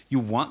this,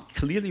 you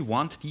clearly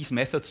want these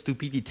methods to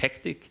be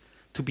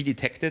to be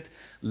detected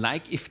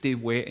like if they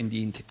were in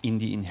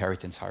the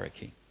inheritance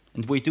hierarchy.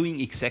 And we're doing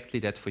exactly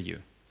that for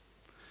you.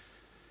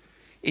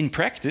 In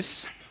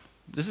practice,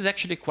 this is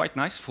actually quite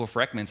nice for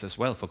fragments as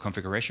well, for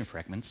configuration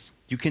fragments.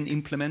 You can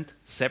implement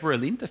several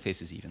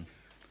interfaces even.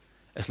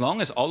 As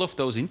long as all of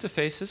those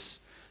interfaces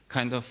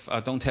kind of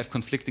don't have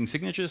conflicting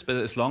signatures, but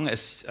as long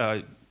as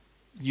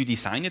you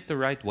design it the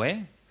right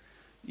way,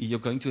 you're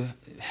going to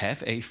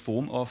have a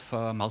form of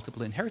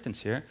multiple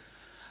inheritance here,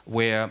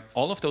 where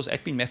all of those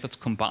admin methods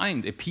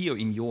combined appear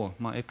in your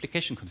My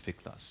Application Config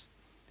class.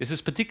 This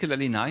is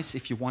particularly nice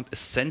if you want a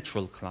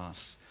central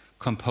class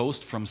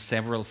composed from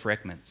several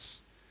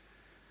fragments.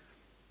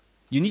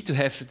 You need to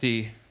have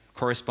the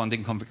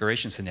corresponding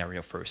configuration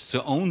scenario first.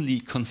 So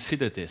only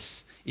consider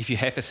this if you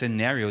have a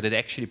scenario that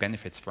actually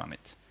benefits from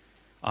it.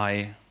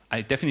 I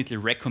definitely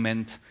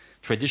recommend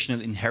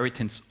traditional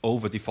inheritance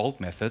over default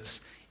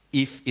methods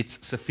if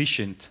it's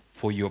sufficient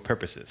for your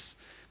purposes.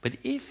 But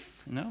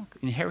if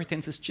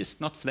inheritance is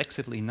just not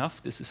flexible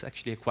enough, this is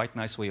actually a quite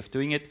nice way of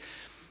doing it.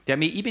 There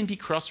may even be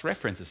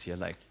cross-references here,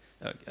 like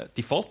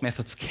default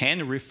methods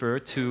can refer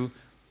to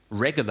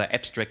regular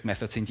abstract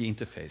methods in the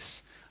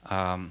interface.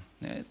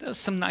 There's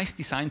some nice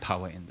design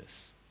power in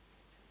this.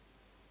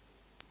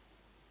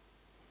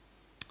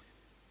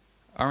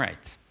 All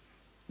right.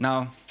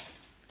 Now,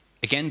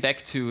 again,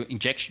 back to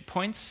injection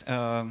points,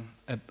 a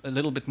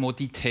little bit more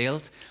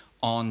detailed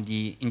on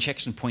the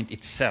injection point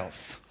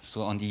itself,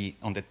 so on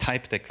the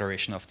type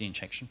declaration of the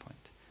injection point.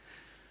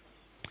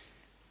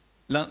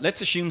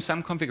 Let's assume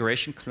some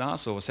configuration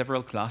class or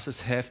several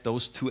classes have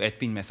those two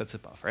admin methods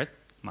above, right?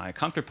 My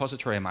account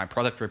repository and my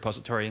product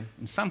repository,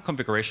 in some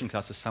configuration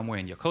classes somewhere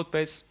in your code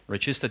base,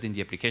 registered in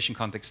the application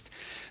context.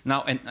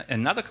 Now,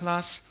 another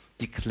class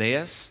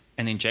declares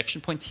an injection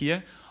point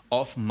here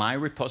of my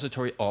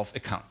repository of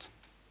account.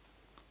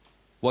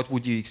 What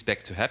would you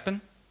expect to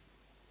happen?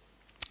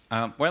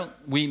 Well,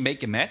 we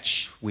make a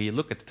match. We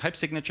look at the type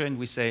signature and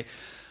we say,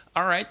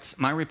 all right,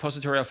 my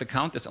repository of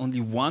account is only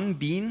one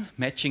bean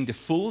matching the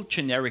full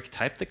generic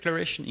type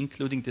declaration,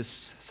 including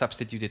this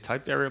substituted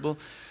type variable.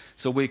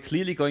 So we're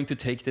clearly going to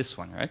take this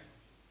one, right?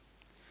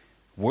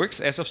 Works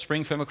as of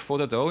Spring Framework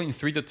 4.0. In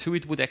 3.2,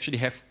 it would actually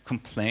have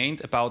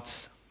complained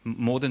about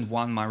more than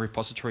one my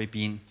repository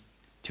bean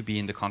to be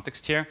in the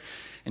context here.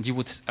 And you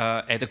would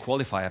add a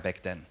qualifier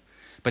back then.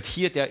 But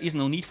here, there is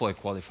no need for a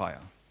qualifier.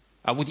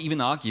 I would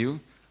even argue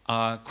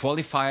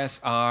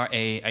qualifiers are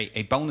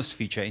a bonus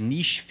feature, a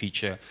niche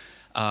feature.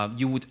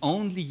 You would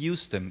only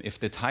use them if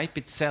the type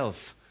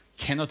itself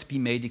cannot be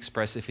made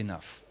expressive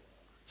enough.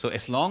 So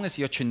as long as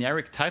your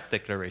generic type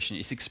declaration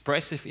is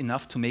expressive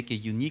enough to make a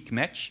unique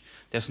match,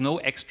 there's no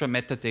extra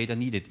metadata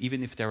needed,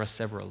 even if there are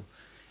several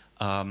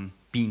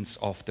beans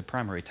of the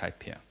primary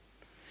type here.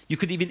 You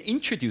could even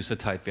introduce a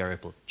type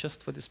variable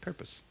just for this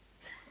purpose,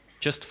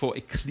 just for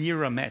a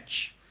clearer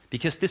match,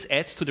 because this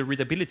adds to the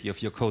readability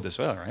of your code as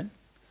well, right?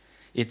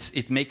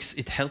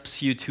 It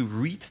helps you to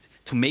read,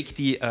 to make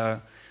the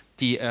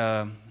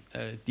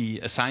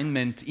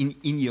assignment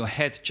in your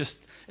head just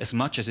as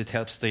much as it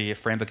helps the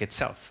framework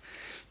itself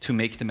to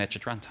make the match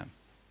at runtime.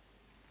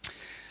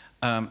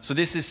 So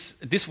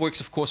this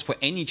works, of course, for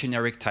any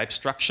generic type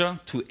structure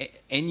to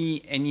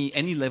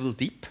any level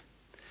deep.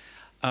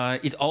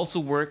 It also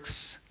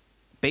works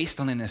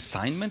based on an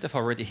assignment. I've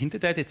already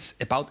hinted at. It's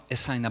about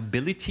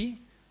assignability.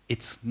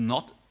 It's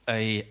not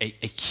a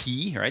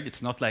key, right?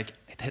 It's not like,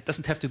 it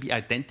doesn't have to be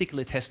identical,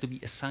 it has to be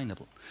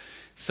assignable.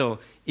 So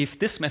if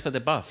this method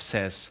above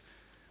says,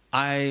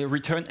 I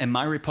return a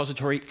my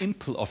repository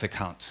impl of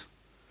account,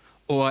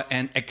 or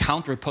an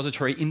account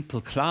repository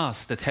impl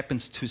class that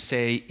happens to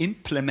say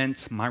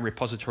implement my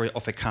repository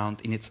of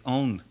account in its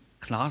own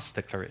class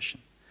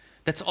declaration,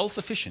 that's all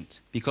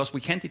sufficient, because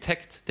we can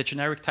detect the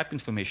generic type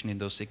information in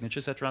those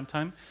signatures at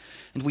runtime,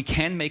 and we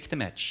can make the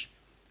match.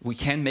 We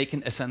can make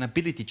an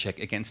assignability check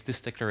against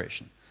this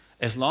declaration.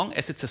 As long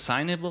as it's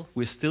assignable,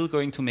 we're still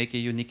going to make a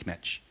unique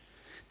match.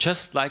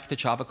 Just like the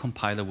Java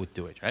compiler would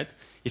do it, right?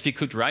 If you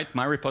could write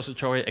my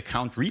repository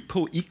account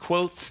repo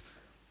equals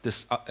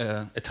this,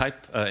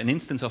 an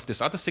instance of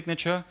this other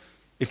signature,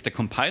 if the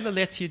compiler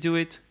lets you do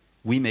it,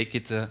 we make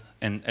it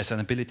an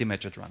assignability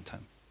match at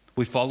runtime.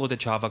 We follow the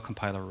Java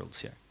compiler rules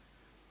here.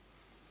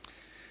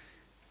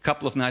 A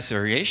couple of nice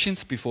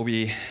variations before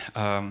we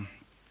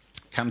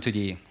come to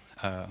the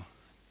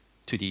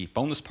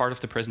bonus part of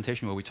the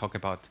presentation, where we talk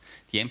about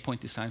the endpoint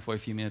design for a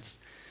few minutes.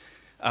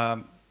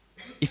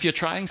 If you're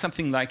trying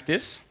something like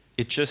this,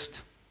 it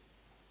just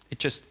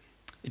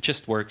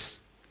works.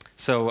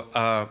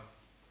 So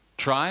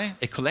try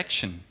a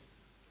collection,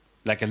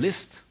 like a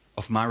list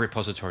of my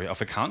repository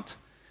of account.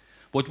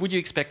 What would you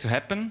expect to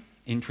happen?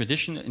 In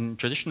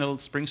traditional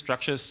Spring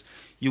structures,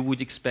 you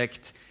would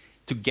expect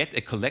to get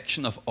a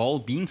collection of all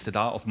beans that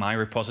are of my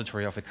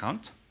repository of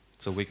account.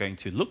 So we're going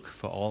to look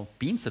for all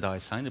beans that are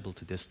assignable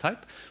to this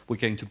type. We're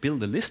going to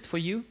build a list for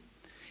you.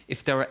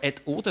 If there are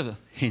add order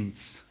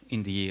hints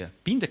in the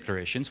bean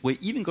declarations, we're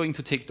even going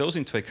to take those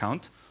into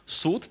account,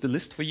 sort the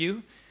list for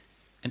you,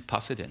 and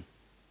pass it in.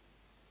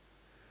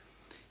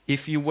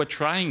 If you were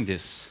trying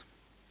this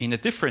in a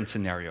different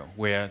scenario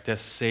where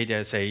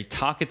there's a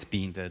target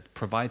bean that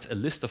provides a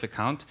list of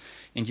account,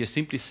 and you're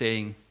simply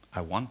saying,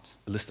 I want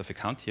a list of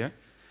account here,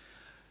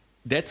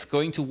 that's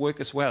going to work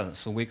as well.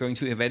 So we're going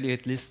to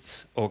evaluate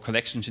lists or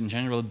collections in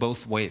general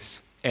both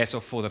ways. As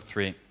of for the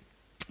 3,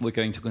 we're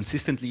going to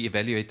consistently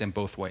evaluate them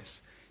both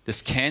ways.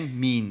 This can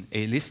mean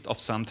a list of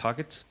some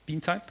target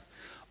bean type,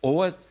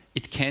 or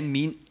it can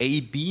mean a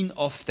bean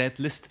of that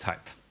list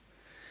type.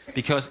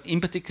 Because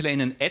in particular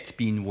in an add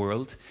bean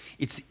world,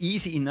 it's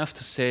easy enough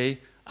to say,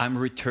 I'm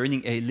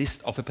returning a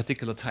list of a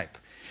particular type.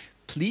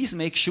 Please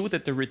make sure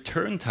that the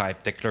return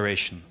type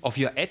declaration of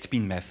your add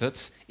bean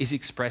methods is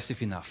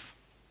expressive enough.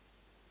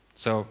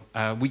 So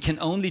we can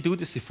only do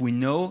this if we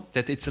know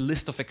that it's a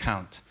list of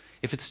account.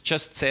 If it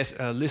just says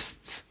a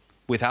list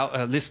without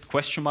a list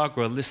question mark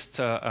or a list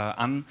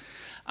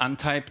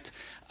untyped,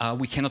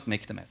 we cannot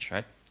make the match,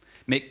 right?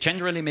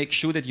 Generally make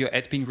sure that your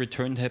add bean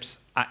return types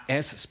are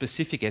as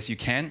specific as you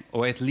can,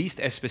 or at least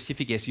as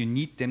specific as you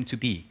need them to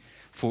be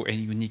for a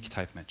unique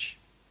type match.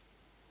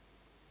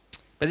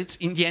 But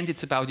in the end,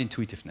 it's about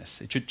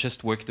intuitiveness. It should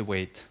just work the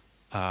way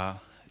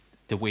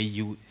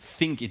you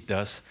think it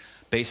does,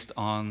 based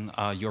on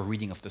your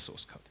reading of the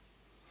source code.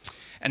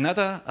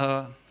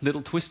 Another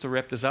little twist to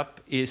wrap this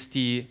up is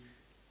the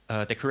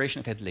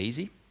declaration of add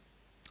lazy,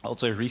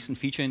 also a recent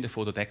feature in the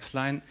photodex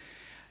line.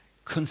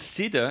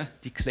 Consider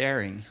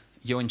declaring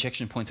your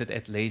injection points at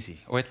add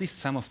lazy, or at least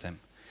some of them.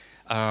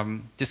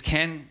 This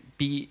can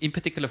be, in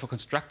particular for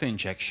constructor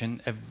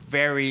injection, a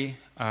very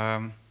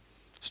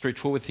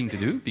straightforward thing to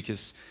do,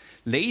 because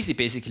lazy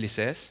basically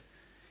says,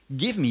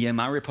 give me a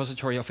my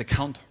repository of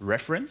account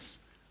reference,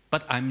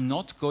 but I'm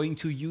not going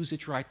to use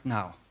it right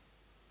now.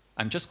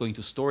 I'm just going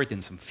to store it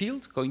in some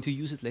field, going to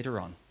use it later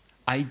on.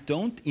 I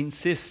don't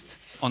insist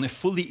on a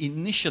fully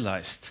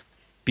initialized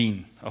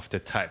bean of the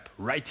type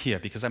right here,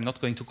 because I'm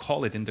not going to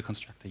call it in the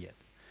constructor yet.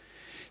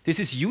 This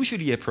is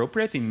usually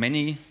appropriate in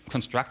many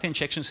constructor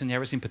injection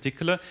scenarios in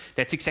particular.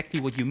 That's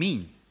exactly what you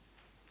mean.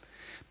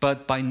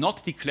 But by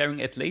not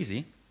declaring add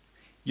lazy,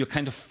 you're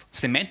kind of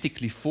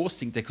semantically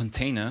forcing the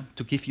container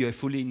to give you a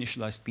fully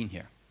initialized bean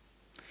here.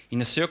 In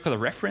a circular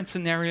reference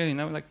scenario, you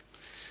know, like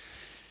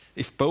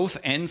if both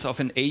ends of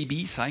an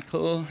A-B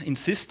cycle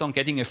insist on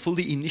getting a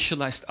fully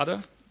initialized other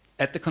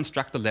at the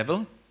constructor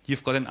level,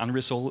 you've got an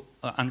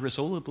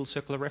unresolvable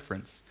circular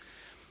reference.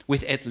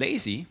 With add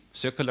lazy,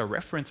 circular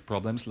reference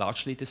problems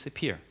largely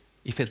disappear.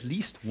 If at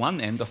least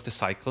one end of the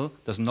cycle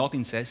does not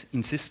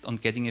insist on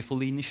getting a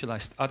fully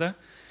initialized other,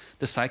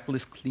 the cycle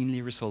is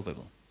cleanly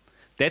resolvable.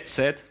 That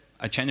said,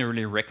 I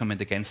generally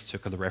recommend against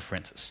circular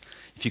references.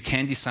 If you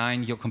can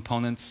design your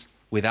components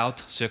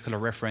without circular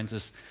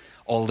references,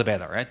 all the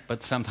better, right?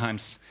 But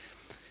sometimes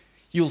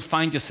you'll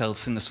find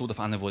yourselves in a sort of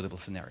unavoidable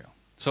scenario.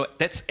 So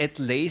that's add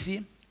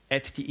lazy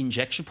at the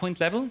injection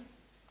point level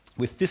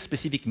with this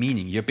specific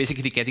meaning. You're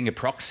basically getting a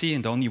proxy,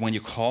 and only when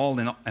you call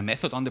a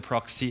method on the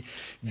proxy,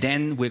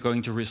 then we're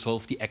going to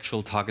resolve the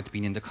actual target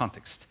bean in the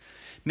context.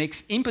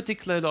 Makes in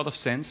particular a lot of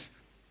sense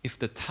if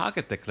the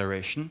target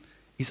declaration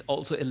is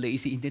also a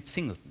lazy init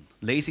singleton.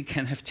 Lazy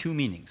can have two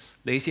meanings.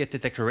 Lazy at the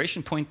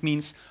declaration point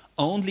means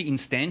only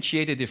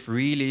instantiated if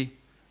really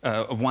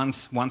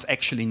once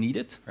actually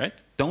needed, right?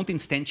 Don't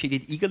instantiate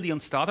it eagerly on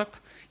startup.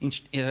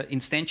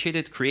 Instantiate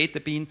it, create the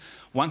bean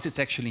once it's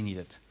actually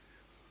needed.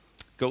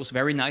 Goes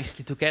very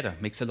nicely together.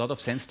 Makes a lot of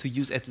sense to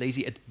use add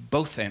lazy at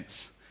both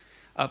ends.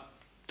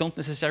 Don't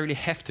necessarily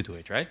have to do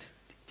it, right?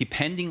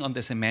 Depending on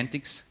the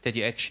semantics that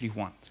you actually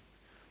want.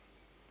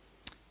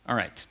 All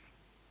right.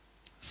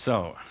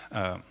 So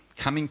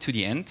coming to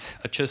the end,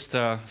 just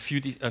a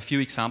few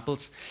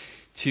examples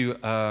to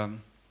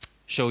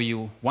show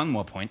you one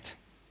more point,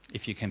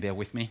 if you can bear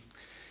with me.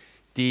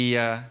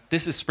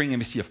 This is Spring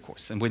MVC, of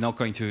course, and we're not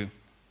going to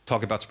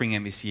talk about Spring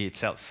MVC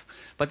itself.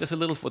 But there's a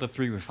little for the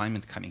 3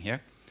 refinement coming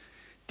here.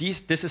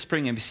 This is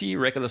Spring MVC,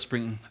 regular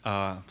Spring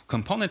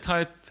component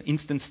type,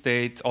 instance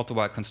state,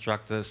 auto-while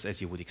constructors, as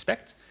you would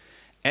expect.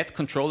 Add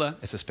controller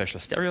as a special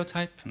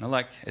stereotype,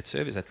 like add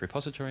service, add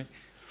repository.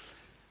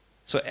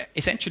 So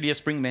essentially a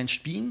Spring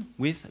Bench bean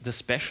with the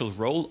special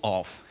role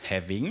of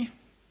having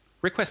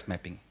request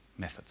mapping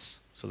methods.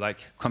 So like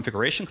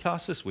configuration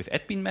classes with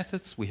add bean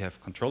methods, we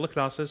have controller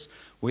classes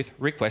with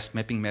request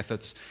mapping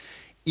methods.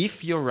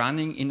 If you're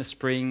running in a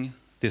Spring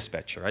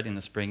dispatcher, right, in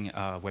a Spring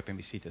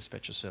WebMVC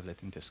dispatcher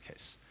servlet in this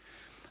case.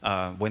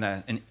 When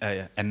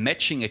a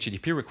matching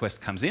HTTP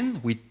request comes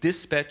in, we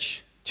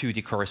dispatch to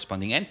the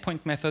corresponding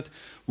endpoint method.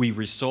 We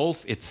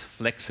resolve its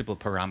flexible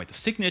parameter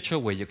signature,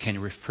 where you can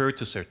refer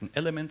to certain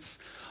elements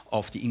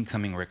of the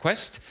incoming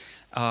request,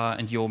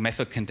 and your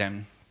method can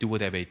then do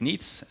whatever it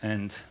needs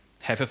and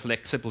have a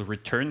flexible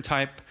return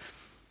type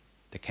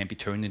that can be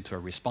turned into a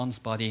response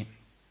body,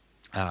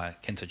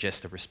 can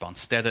suggest a response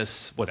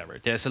status, whatever.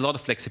 There's a lot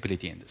of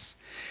flexibility in this.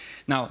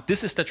 Now,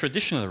 this is the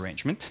traditional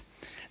arrangement.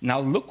 Now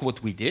look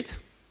what we did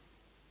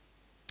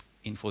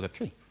in folder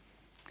 3.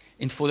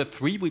 In folder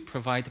 3, we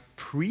provide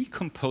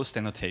pre-composed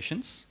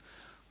annotations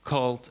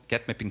called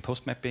get mapping,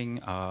 post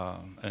mapping.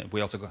 We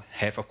also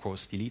have, of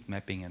course, delete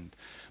mapping and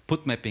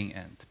put mapping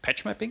and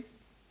patch mapping.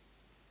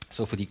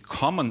 So for the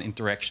common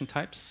interaction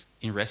types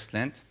in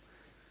REST-land,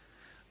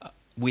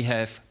 we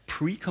have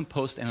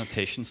pre-composed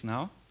annotations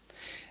now.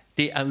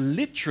 They are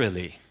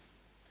literally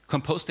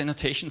composed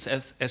annotations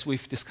as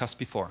we've discussed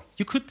before.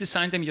 You could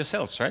design them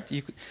yourselves, right?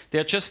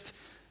 They're just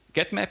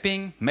get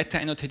mapping,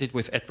 meta-annotated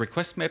with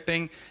 @request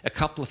mapping, a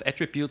couple of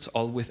attributes,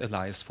 all with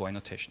alias for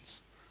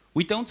annotations.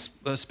 We don't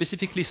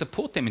specifically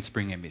support them in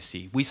Spring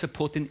MVC. We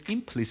support them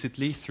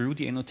implicitly through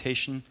the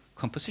annotation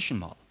composition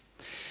model.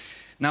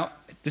 Now,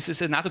 this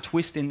is another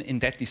twist in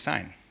that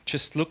design.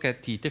 Just look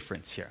at the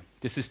difference here.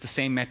 This is the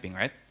same mapping,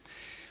 right?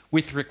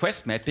 With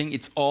request mapping,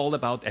 it's all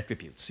about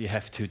attributes. You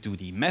have to do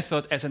the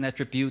method as an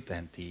attribute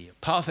and the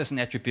path as an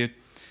attribute.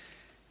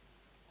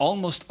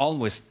 Almost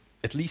always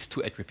at least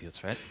 2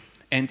 attributes, right?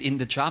 And in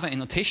the Java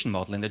annotation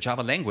model, in the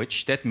Java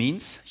language, that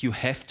means you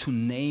have to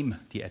name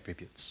the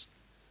attributes.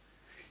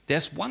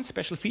 There's one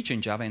special feature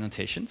in Java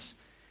annotations.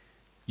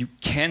 You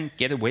can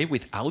get away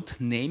without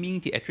naming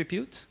the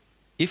attribute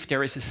if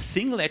there is a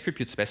single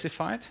attribute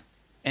specified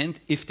and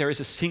if there's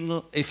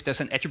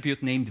an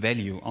attribute named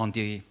value on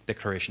the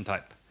declaration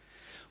type.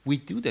 We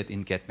do that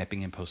in get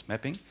mapping and post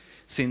mapping,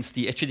 since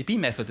the HTTP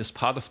method is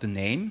part of the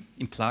name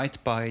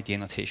implied by the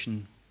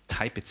annotation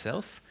type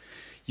itself.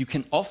 You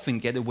can often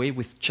get away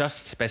with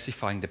just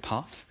specifying the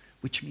path,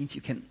 which means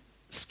you can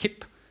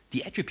skip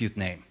the attribute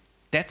name.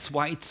 That's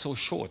why it's so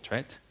short,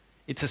 right?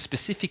 It's a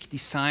specific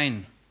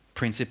design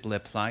principle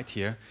applied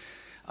here,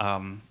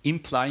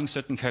 implying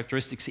certain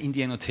characteristics in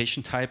the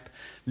annotation type,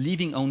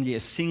 leaving only a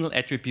single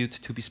attribute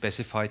to be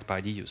specified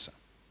by the user.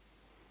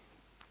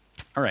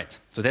 All right,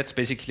 so that's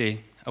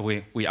basically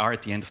we are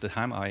at the end of the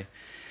time. I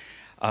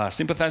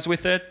sympathize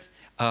with it.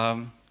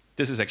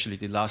 This is actually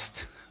the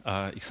last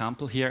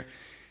example here.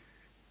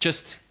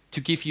 Just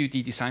to give you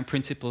the design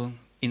principle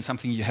in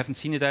something you haven't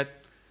seen it at,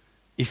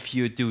 if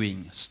you're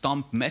doing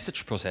stomp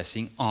message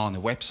processing on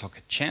a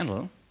WebSocket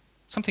channel,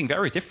 something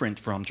very different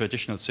from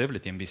traditional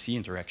servlet MVC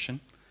interaction,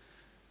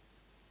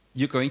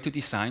 you're going to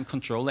design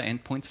controller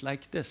endpoints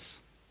like this.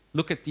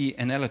 Look at the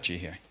analogy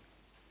here.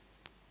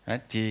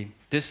 Right?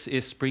 This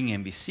is Spring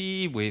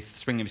MVC with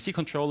Spring MVC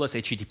controllers,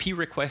 HTTP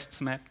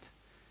requests mapped.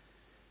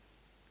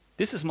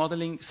 This is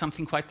modeling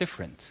something quite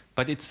different,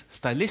 but it's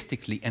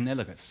stylistically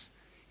analogous.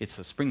 It's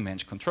a Spring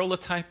Managed controller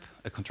type,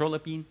 a controller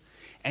bean,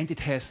 and it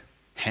has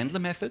handler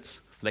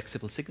methods,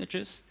 flexible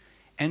signatures,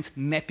 and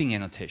mapping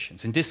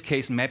annotations. In this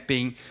case,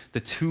 mapping the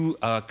 2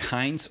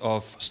 kinds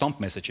of stomp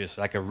messages,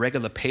 like a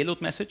regular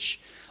payload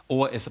message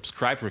or a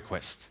subscribe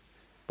request,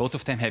 both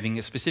of them having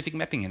a specific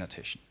mapping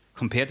annotation.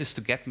 Compare this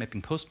to get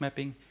mapping, post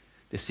mapping,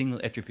 the single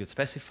attribute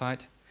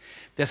specified.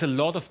 There's a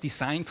lot of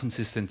design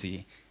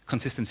consistency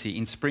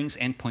in Spring's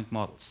endpoint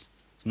models.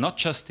 So not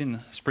just in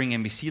Spring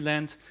MVC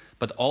land,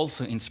 but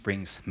also in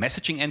Spring's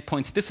messaging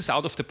endpoints. This is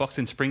out of the box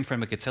in Spring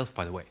Framework itself,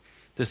 by the way.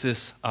 This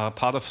is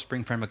part of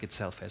Spring Framework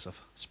itself as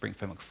of Spring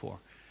Framework 4.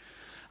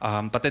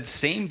 But that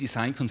same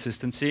design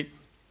consistency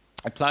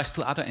applies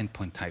to other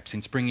endpoint types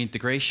in Spring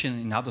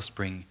integration, in other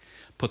Spring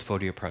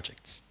portfolio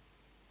projects.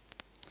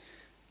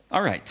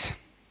 All right.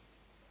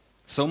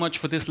 So much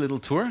for this little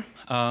tour.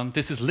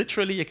 This is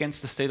literally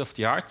against the state of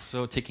the art,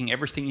 so taking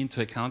everything into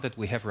account that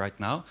we have right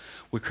now.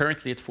 We're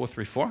currently at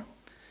 4.3.4.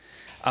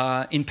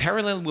 In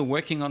parallel, we're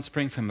working on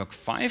Spring Framework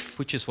 5,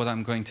 which is what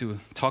I'm going to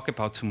talk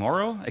about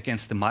tomorrow,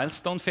 against the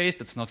milestone phase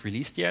that's not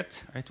released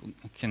yet. Right? We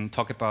can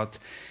talk about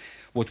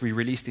what we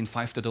released in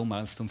 5.0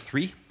 milestone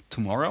 3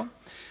 tomorrow.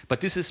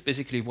 But this is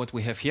basically what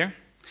we have here.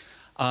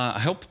 I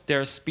hope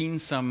there's been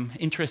some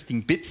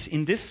interesting bits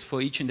in this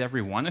for each and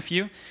every one of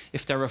you.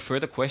 If there are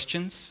further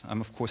questions,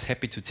 I'm of course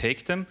happy to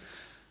take them.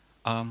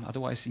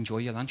 Otherwise, enjoy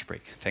your lunch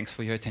break. Thanks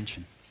for your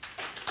attention.